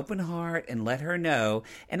with an open heart and let her know.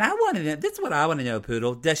 And I want to know, this is what I want to know,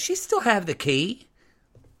 Poodle. Does she still have the key?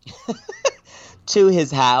 To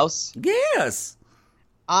his house? Yes.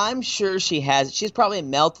 I'm sure she has. She's probably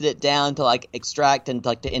melted it down to like extract and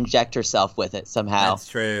like to inject herself with it somehow. That's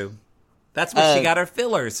true. That's where she got her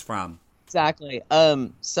fillers from. Exactly.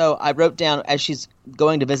 So I wrote down as she's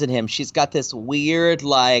going to visit him, she's got this weird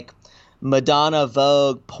like Madonna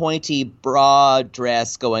Vogue pointy bra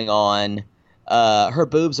dress going on. Her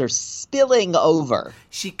boobs are spilling over.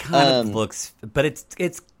 She kind of looks, but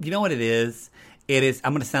it's you know what it is? It is,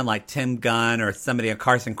 I'm going to sound like Tim Gunn or somebody, a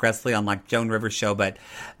Carson Kressley on like Joan Rivers show, but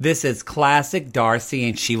this is classic Darcy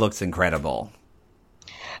and she looks incredible.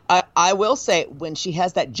 I will say, when she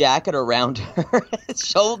has that jacket around her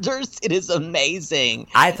shoulders, it is amazing.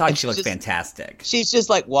 I thought she looked fantastic. She's just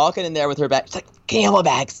like walking in there with her bag. She's like, can you have my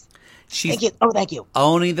bags? Thank you. Oh, thank you.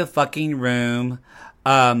 Owning the fucking room.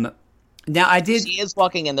 Now, She is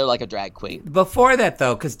walking in there like a drag queen. Before that,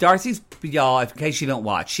 though, because Darcy's, y'all, in case you don't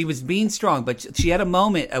watch, she was being strong, but she had a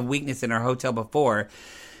moment of weakness in her hotel before.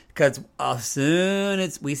 Because as soon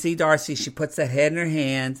as we see Darcy, she puts that head in her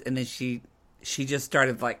hands, and then she just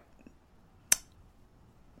started like,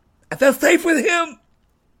 I felt safe with him.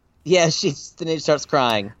 Yeah, then he starts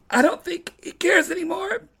crying. I don't think he cares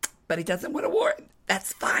anymore, but he doesn't want a war.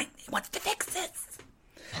 That's fine. He wants to fix this.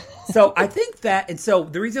 So I think that, and so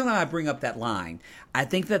the reason why I bring up that line, I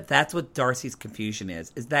think that that's what Darcy's confusion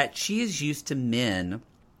is that she is used to men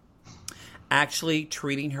actually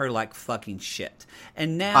treating her like fucking shit.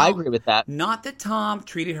 And now, I agree with that. Not that Tom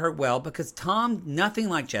treated her well, because Tom, nothing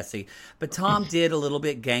like Jesse, but Tom did a little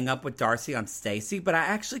bit gang up with Darcy on Stacey, but I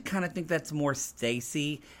actually kind of think that's more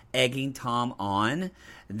Stacey egging Tom on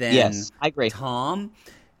than yes, I agree. Tom.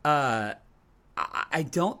 I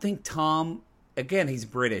don't think Tom, again, he's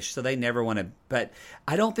British, so they never want to, but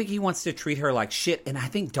I don't think he wants to treat her like shit, and I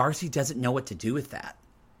think Darcy doesn't know what to do with that.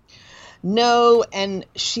 No, and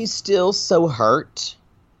she's still so hurt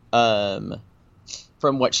from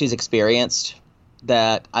what she's experienced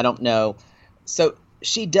that I don't know. So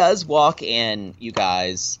she does walk in, you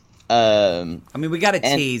guys. I mean, we got to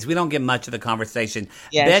tease. We don't get much of the conversation.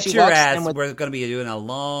 Yeah, bet your ass we're going to be doing a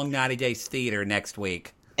long 90 Days theater next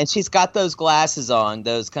week. And she's got those glasses on,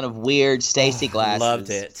 those kind of weird Stacey glasses. I loved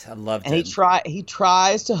it. I loved it. And he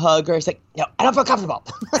tries to hug her. He's like, no, I don't feel comfortable.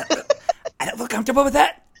 I don't feel comfortable with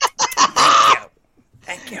that.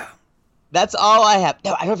 Thank you. That's all I have.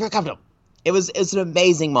 No, I don't feel comfortable. It's an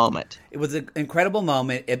amazing moment. It was an incredible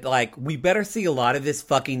moment. We better see a lot of this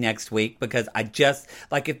fucking next week, because I just,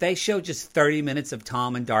 if they show just 30 minutes of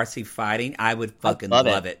Tom and Darcy fighting, I would fucking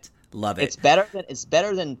love it. Love it. It's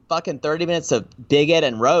better than fucking 30 minutes of Big Ed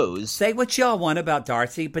and Rose. Say what y'all want about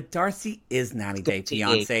Darcy, but Darcy is 90 Day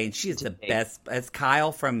Fiancé, and she is the best. As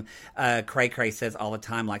Kyle from Cray Cray says all the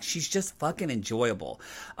time, like, she's just fucking enjoyable.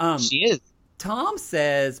 She is. Tom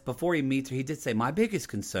says before he meets her, he did say, my biggest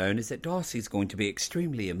concern is that Darcy's going to be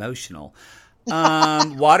extremely emotional.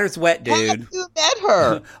 Water's wet, dude. Have you met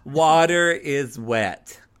her? Water is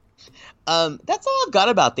wet. That's all I've got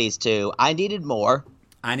about these two. I needed more.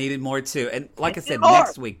 I needed more too. And like I said,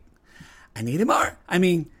 next week, I needed more. I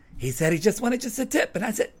mean, he said he just wanted just a tip. And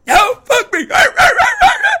I said, no, fuck me.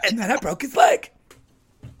 And then I broke his leg.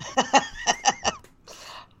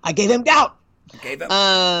 I gave him gout.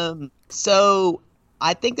 So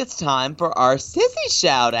I think it's time for our sissy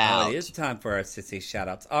shout out. Oh, it is time for our sissy shout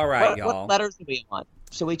outs. All right, y'all. What letters do we want?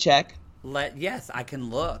 Should we check? Yes, I can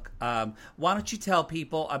look. Why don't you tell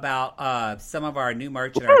people about some of our new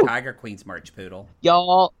merch and our Tiger Queens merch, Poodle?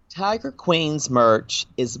 Y'all, Tiger Queens merch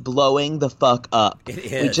is blowing the fuck up. It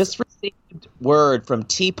is. We just received word from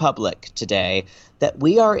TeePublic today that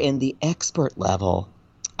we are in the expert level.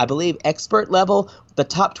 I believe expert level, the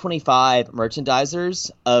top 25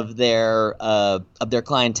 merchandisers of their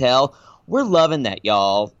clientele. We're loving that,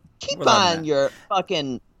 y'all. Keep buying your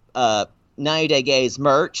fucking 90 Day Gays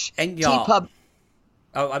merch. And y'all,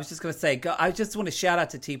 I was just going to say, I just want to shout out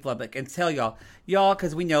to TeePublic and tell y'all,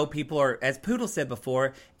 because we know people are, as Poodle said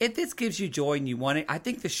before, if this gives you joy and you want it, I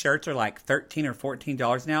think the shirts are like $13 or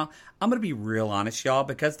 $14 now. I'm going to be real honest, y'all,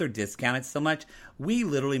 because they're discounted so much. We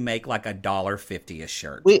literally make like $1.50 a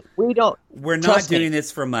shirt. We're not doing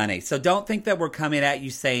this for money. So don't think that we're coming at you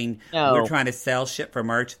saying we're trying to sell shit for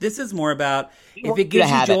merch. This is more about if it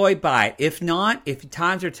gives you joy, buy it. If not, if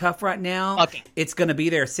times are tough right now, it's going to be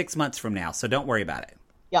there 6 months from now. So don't worry about it.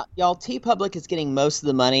 Yeah, y'all, TeePublic is getting most of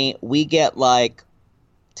the money. We get like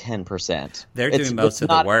 10%. They're doing most of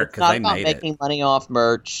the work because they made it. It's not making money off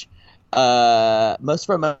merch. Most of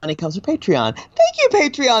our money comes from Patreon. Thank you,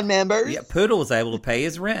 Patreon members. Yeah, Poodle was able to pay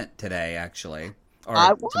his rent today, actually.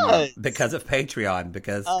 I was. Because of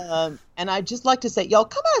Patreon. And I'd just like to say, y'all,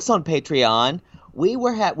 come at us on Patreon. We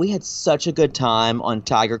had such a good time on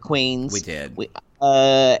Tiger Queens. We did.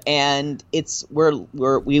 And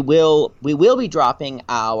we will be dropping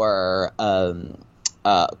our kind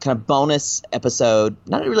of bonus episode.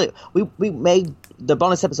 Not really. We made the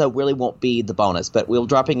bonus episode really won't be the bonus, but we're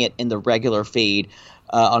dropping it in the regular feed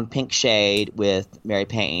on Pink Shade with Mary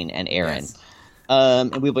Payne and Aaron. Yes.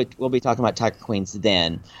 And we'll be talking about Tiger Queens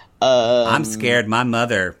then. I'm scared. My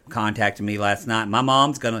mother contacted me last night. My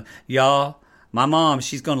mom's gonna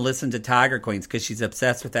she's gonna listen to Tiger Queens because she's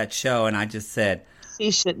obsessed with that show. And I just said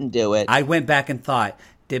she shouldn't do it. I went back and thought,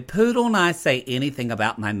 did Poodle and I say anything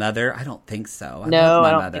about my mother? I don't think so. I love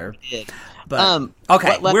my mother. Think we did. But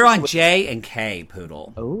okay, we're on J and K,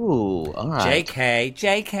 Poodle. Ooh, all right.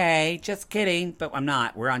 JK, just kidding, but I'm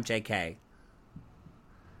not. We're on JK.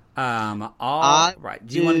 All right.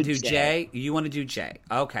 Do you want to do J? You want to do J?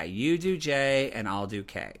 Okay, you do J and I'll do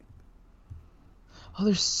K. Oh,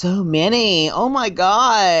 there's so many. Oh my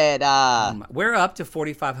God. We're up to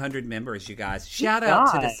 4,500 members, you guys. Shout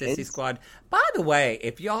out to the Sissy Squad. By the way,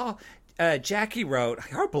 if y'all, Jackie wrote,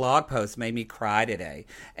 her blog post made me cry today.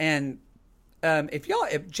 And if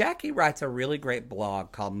Jackie writes a really great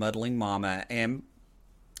blog called Muddling Mama, and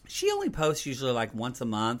she only posts usually like once a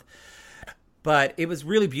month, but it was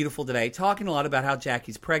really beautiful today, talking a lot about how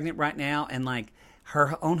Jackie's pregnant right now, and like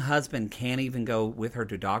her own husband can't even go with her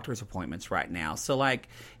to doctor's appointments right now. So like,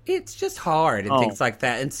 it's just hard and things like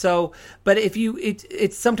that. And so, but if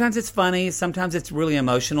it's sometimes it's funny, sometimes it's really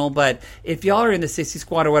emotional. But if y'all are in the Sissy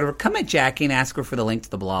Squad or whatever, come at Jackie and ask her for the link to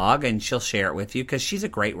the blog, and she'll share it with you because she's a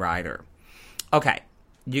great writer. Okay,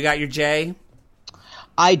 you got your J?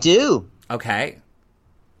 I do. Okay.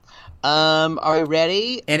 Are we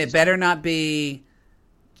ready? And it better not be.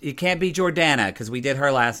 It can't be Jordana because we did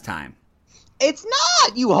her last time. It's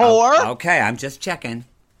not, you whore. Okay, I'm just checking.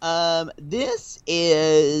 This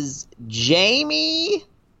is Jamie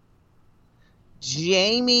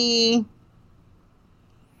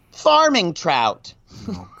Farming Trout.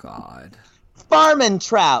 Oh, God. Farming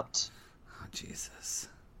Trout. Oh, Jesus.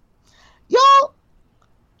 Y'all,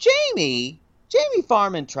 Jamie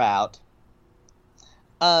Farming Trout.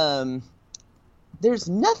 There's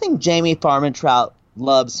nothing Jamie Farming Trout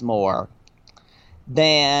loves more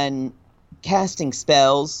than casting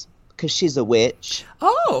spells because she's a witch.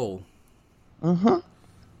 Oh. Mm-hmm.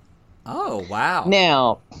 Oh, wow.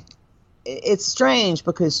 Now, it's strange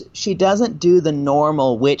because she doesn't do the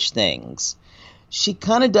normal witch things. She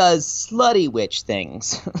kind of does slutty witch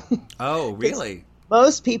things. Oh, really?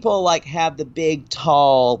 Most people like have the big,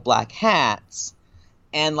 tall black hats.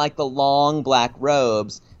 and like the long black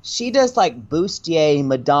robes. She does like bustier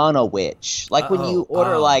Madonna witch. Like when you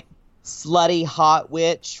order like slutty hot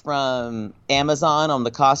witch from Amazon on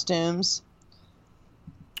the costumes.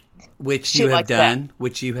 Which you have done.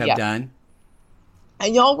 Which you have done.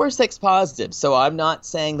 And y'all were sex positive, so I'm not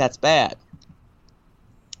saying that's bad.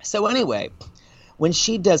 So anyway, when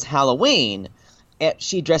she does Halloween,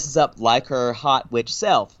 she dresses up like her hot witch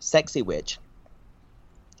self, sexy witch.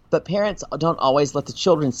 But parents don't always let the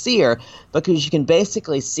children see her because you can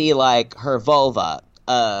basically see like her vulva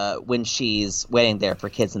when she's waiting there for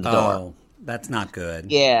kids in the door. Oh, that's not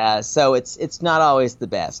good. Yeah, so it's not always the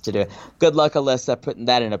best to do it. Good luck, Alyssa, putting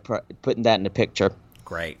that in a picture.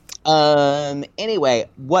 Great. Anyway,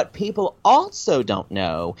 what people also don't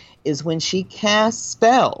know is when she casts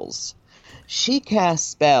spells.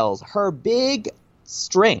 Her big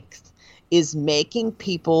strength is making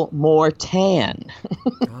people more tan.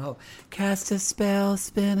 Oh, cast a spell,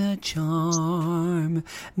 spin a charm,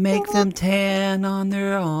 make them tan on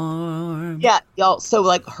their arm. Yeah, y'all. So,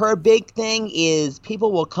 like, her big thing is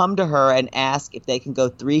people will come to her and ask if they can go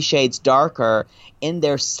 3 shades darker in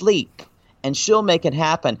their sleep, and she'll make it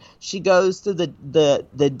happen. She goes to the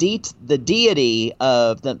deity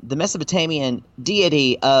of the Mesopotamian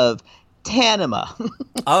deity of Tanima.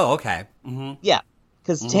 Oh, okay. Mm-hmm. Yeah.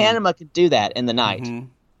 Because Tanima could do that in the night. Mm-hmm.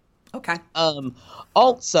 Okay.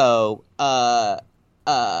 Also,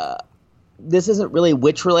 this isn't really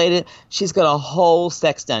witch related. She's got a whole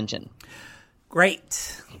sex dungeon.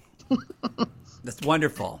 Great. That's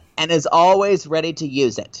wonderful. And is always ready to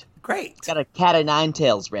use it. Great. Got a cat of 9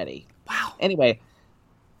 tails ready. Wow. Anyway,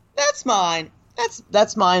 that's mine.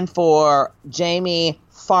 That's mine for Jamie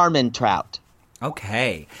Farmantrout.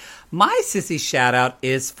 Okay. My sissy shout out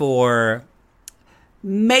is for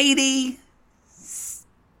Matey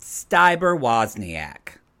Steiber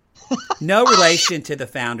Wozniak. No relation to the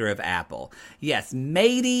founder of Apple. Yes,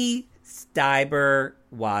 Matey Steiber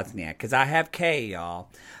Wozniak, because I have K, y'all.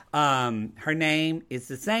 Her name is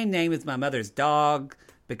the same name as my mother's dog,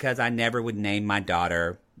 because I never would name my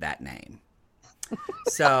daughter that name.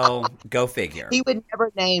 So, go figure. He would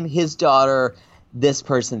never name his daughter this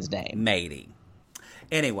person's name. Matey.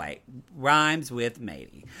 Anyway, rhymes with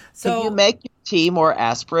matey. So, can you make your T more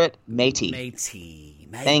aspirate? Matey. Matey.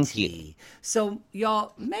 Thank you. So,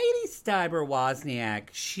 y'all, Matey Steiber Wozniak,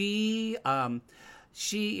 she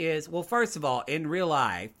is, well, first of all, in real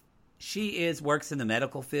life, she works in the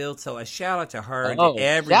medical field. So a shout out to her and to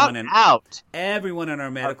everyone in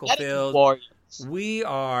our medical field. We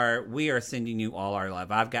are sending you all our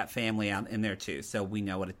love. I've got family out in there too, so we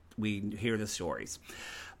know we hear the stories.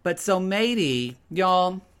 But so Matey,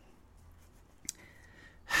 y'all,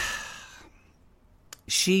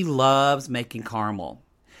 she loves making caramel.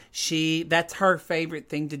 That's her favorite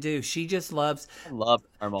thing to do. She just loves. I love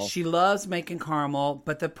caramel. She loves making caramel,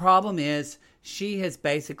 but the problem is she's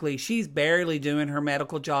barely doing her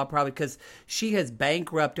medical job probably because she has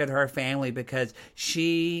bankrupted her family because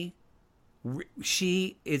she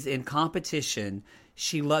is in competition.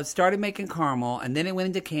 She started making caramel and then it went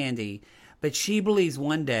into candy. But she believes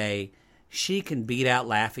one day she can beat out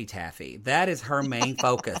Laffy Taffy. That is her main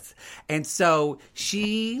focus. And so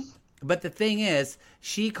but the thing is,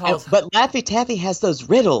 she calls... But Laffy Taffy has those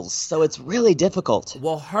riddles, so it's really difficult.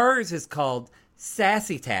 Well, hers is called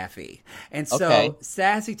Sassy Taffy. And so,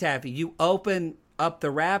 Sassy Taffy, you open up the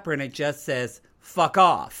wrapper and it just says, fuck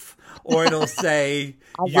off. Or it'll say,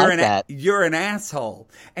 you're an asshole.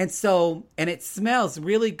 And it smells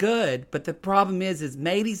really good. But the problem is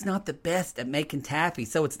Matey's not the best at making taffy.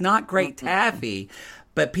 So it's not great taffy.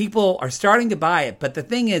 But people are starting to buy it. But the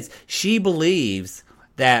thing is, she believes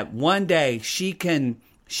that one day she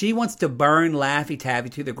wants to burn Laffy Taffy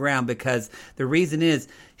to the ground because the reason is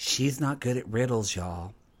she's not good at riddles,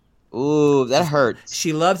 y'all. Ooh, that hurts.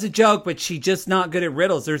 She loves a joke, but she's just not good at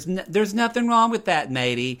riddles. There's nothing wrong with that,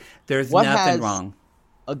 Matey. There's nothing wrong.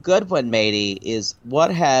 A good one, Matey, is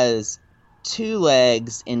what has 2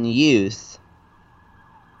 legs in youth.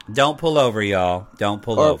 Don't pull over, y'all. Don't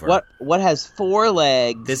pull over. What has 4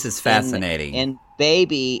 legs? This is fascinating. And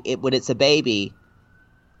baby, when it's a baby,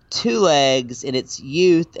 2 legs in its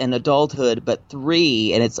youth and adulthood, but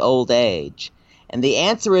 3 in its old age. And the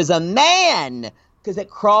answer is a man. Because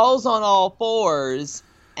it crawls on all 4s,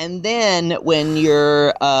 and then when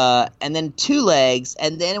and then 2 legs,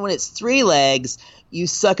 and then when it's 3 legs, you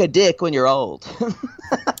suck a dick when you're old.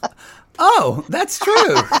 Oh, that's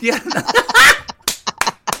true. Yeah.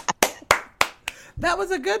 That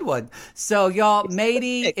was a good one. So y'all,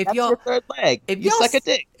 matey, if That's y'all your third leg. if You y'all suck a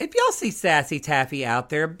dick. if y'all see Sassy Taffy out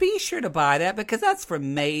there, be sure to buy that because that's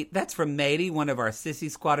from Matey, one of our sissy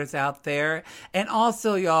squatters out there. And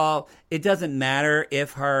also, y'all, it doesn't matter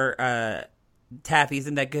if her Taffy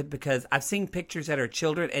isn't that good because I've seen pictures at her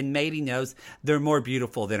children, and Matey knows they're more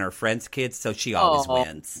beautiful than her friends' kids, so she always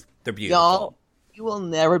wins. They're beautiful. Y'all, you will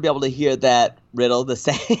never be able to hear that riddle the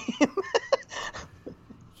same.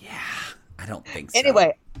 I don't think so.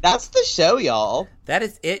 Anyway, that's the show, y'all. That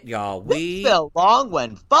is it, y'all. This is a long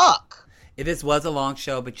one. Fuck. This was a long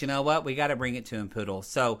show, but you know what? We got to bring it to him, Poodle.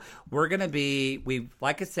 So we're going to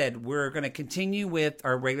like I said, we're going to continue with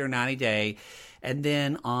our regular 90-day. And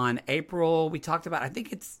then on April, we talked about, I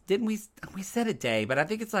think we said a day, but I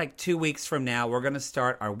think it's like 2 weeks from now, we're going to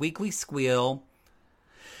start our weekly squeal.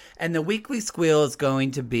 And the weekly squeal is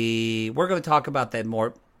going to be, we're going to talk about that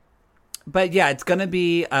more. But yeah, it's gonna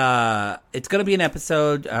be an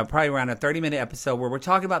episode, probably around a 30-minute episode where we're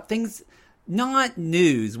talking about things, not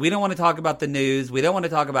news. We don't want to talk about the news. We don't want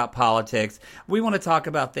to talk about politics. We want to talk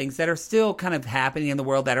about things that are still kind of happening in the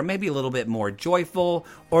world that are maybe a little bit more joyful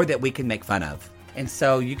or that we can make fun of. And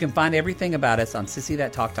so you can find everything about us on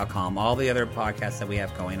sissythattalk.com. All the other podcasts that we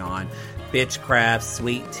have going on, Bitchcraft,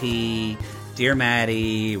 Sweet Tea, Dear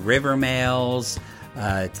Maddie, River Mails.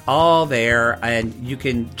 It's all there, and you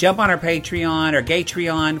can jump on our Patreon or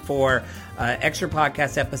Gatreon for extra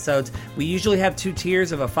podcast episodes. We usually have 2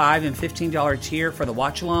 tiers of a $5 and $15 tier for the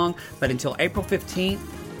watch along, but until April 15th,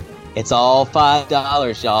 it's all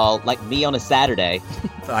 $5, y'all. Like me on a Saturday.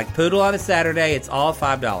 Like Poodle on a Saturday, it's all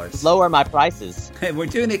 $5. Lower my prices. And we're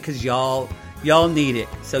doing it because y'all need it,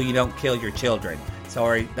 so you don't kill your children.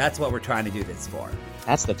 Sorry, that's what we're trying to do this for.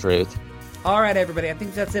 That's the truth. All right, everybody, I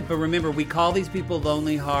think that's it. But remember, we call these people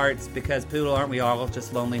lonely hearts because, Poodle, aren't we all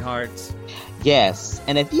just lonely hearts? Yes,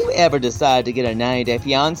 and if you ever decide to get a 90-day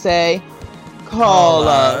fiancé, call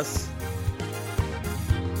us.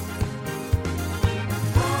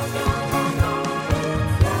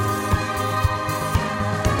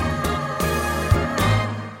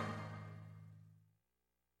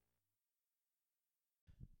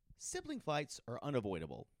 Sibling fights are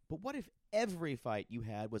unavoidable, but what if every fight you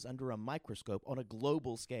had was under a microscope on a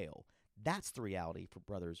global scale? That's the reality for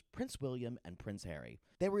brothers Prince William and Prince Harry.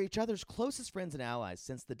 They were each other's closest friends and allies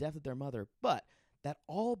since the death of their mother, but that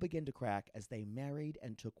all began to crack as they married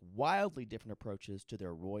and took wildly different approaches to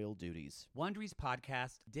their royal duties. Wondery's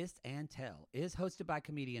podcast, Dis and Tell, is hosted by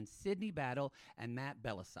comedians Sydney Battle and Matt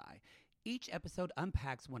Belisai. Each episode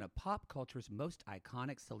unpacks one of pop culture's most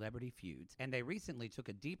iconic celebrity feuds, and they recently took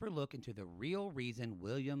a deeper look into the real reason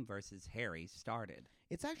William versus Harry started.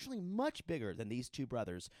 It's actually much bigger than these two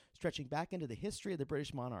brothers, stretching back into the history of the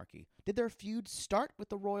British monarchy. Did their feud start with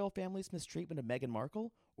the royal family's mistreatment of Meghan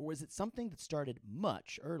Markle, or was it something that started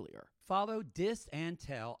much earlier? Follow Dis and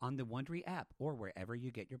Tell on the Wondery app or wherever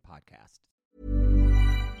you get your podcasts.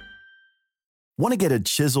 Want to get a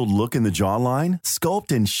chiseled look in the jawline?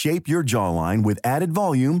 Sculpt and shape your jawline with added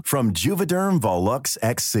volume from Juvederm Volux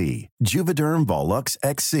XC. Juvederm Volux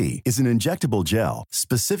XC is an injectable gel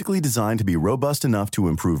specifically designed to be robust enough to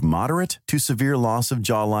improve moderate to severe loss of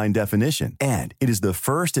jawline definition. And it is the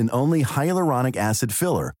first and only hyaluronic acid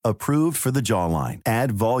filler approved for the jawline.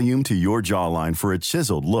 Add volume to your jawline for a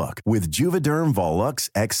chiseled look with Juvederm Volux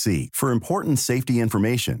XC. For important safety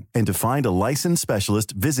information and to find a licensed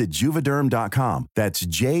specialist, visit Juvederm.com. That's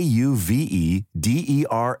Juvederm.com.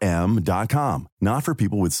 Not for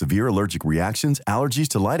people with severe allergic reactions, allergies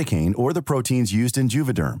to lidocaine, or the proteins used in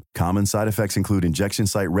Juvederm. Common side effects include injection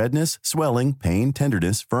site redness, swelling, pain,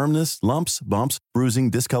 tenderness, firmness, lumps, bumps, bruising,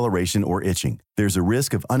 discoloration, or itching. There's a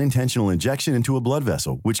risk of unintentional injection into a blood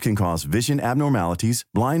vessel, which can cause vision abnormalities,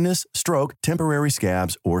 blindness, stroke, temporary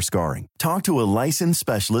scabs, or scarring. Talk to a licensed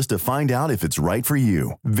specialist to find out if it's right for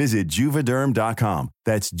you. Visit Juvederm.com.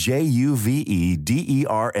 That's Juvederm.com.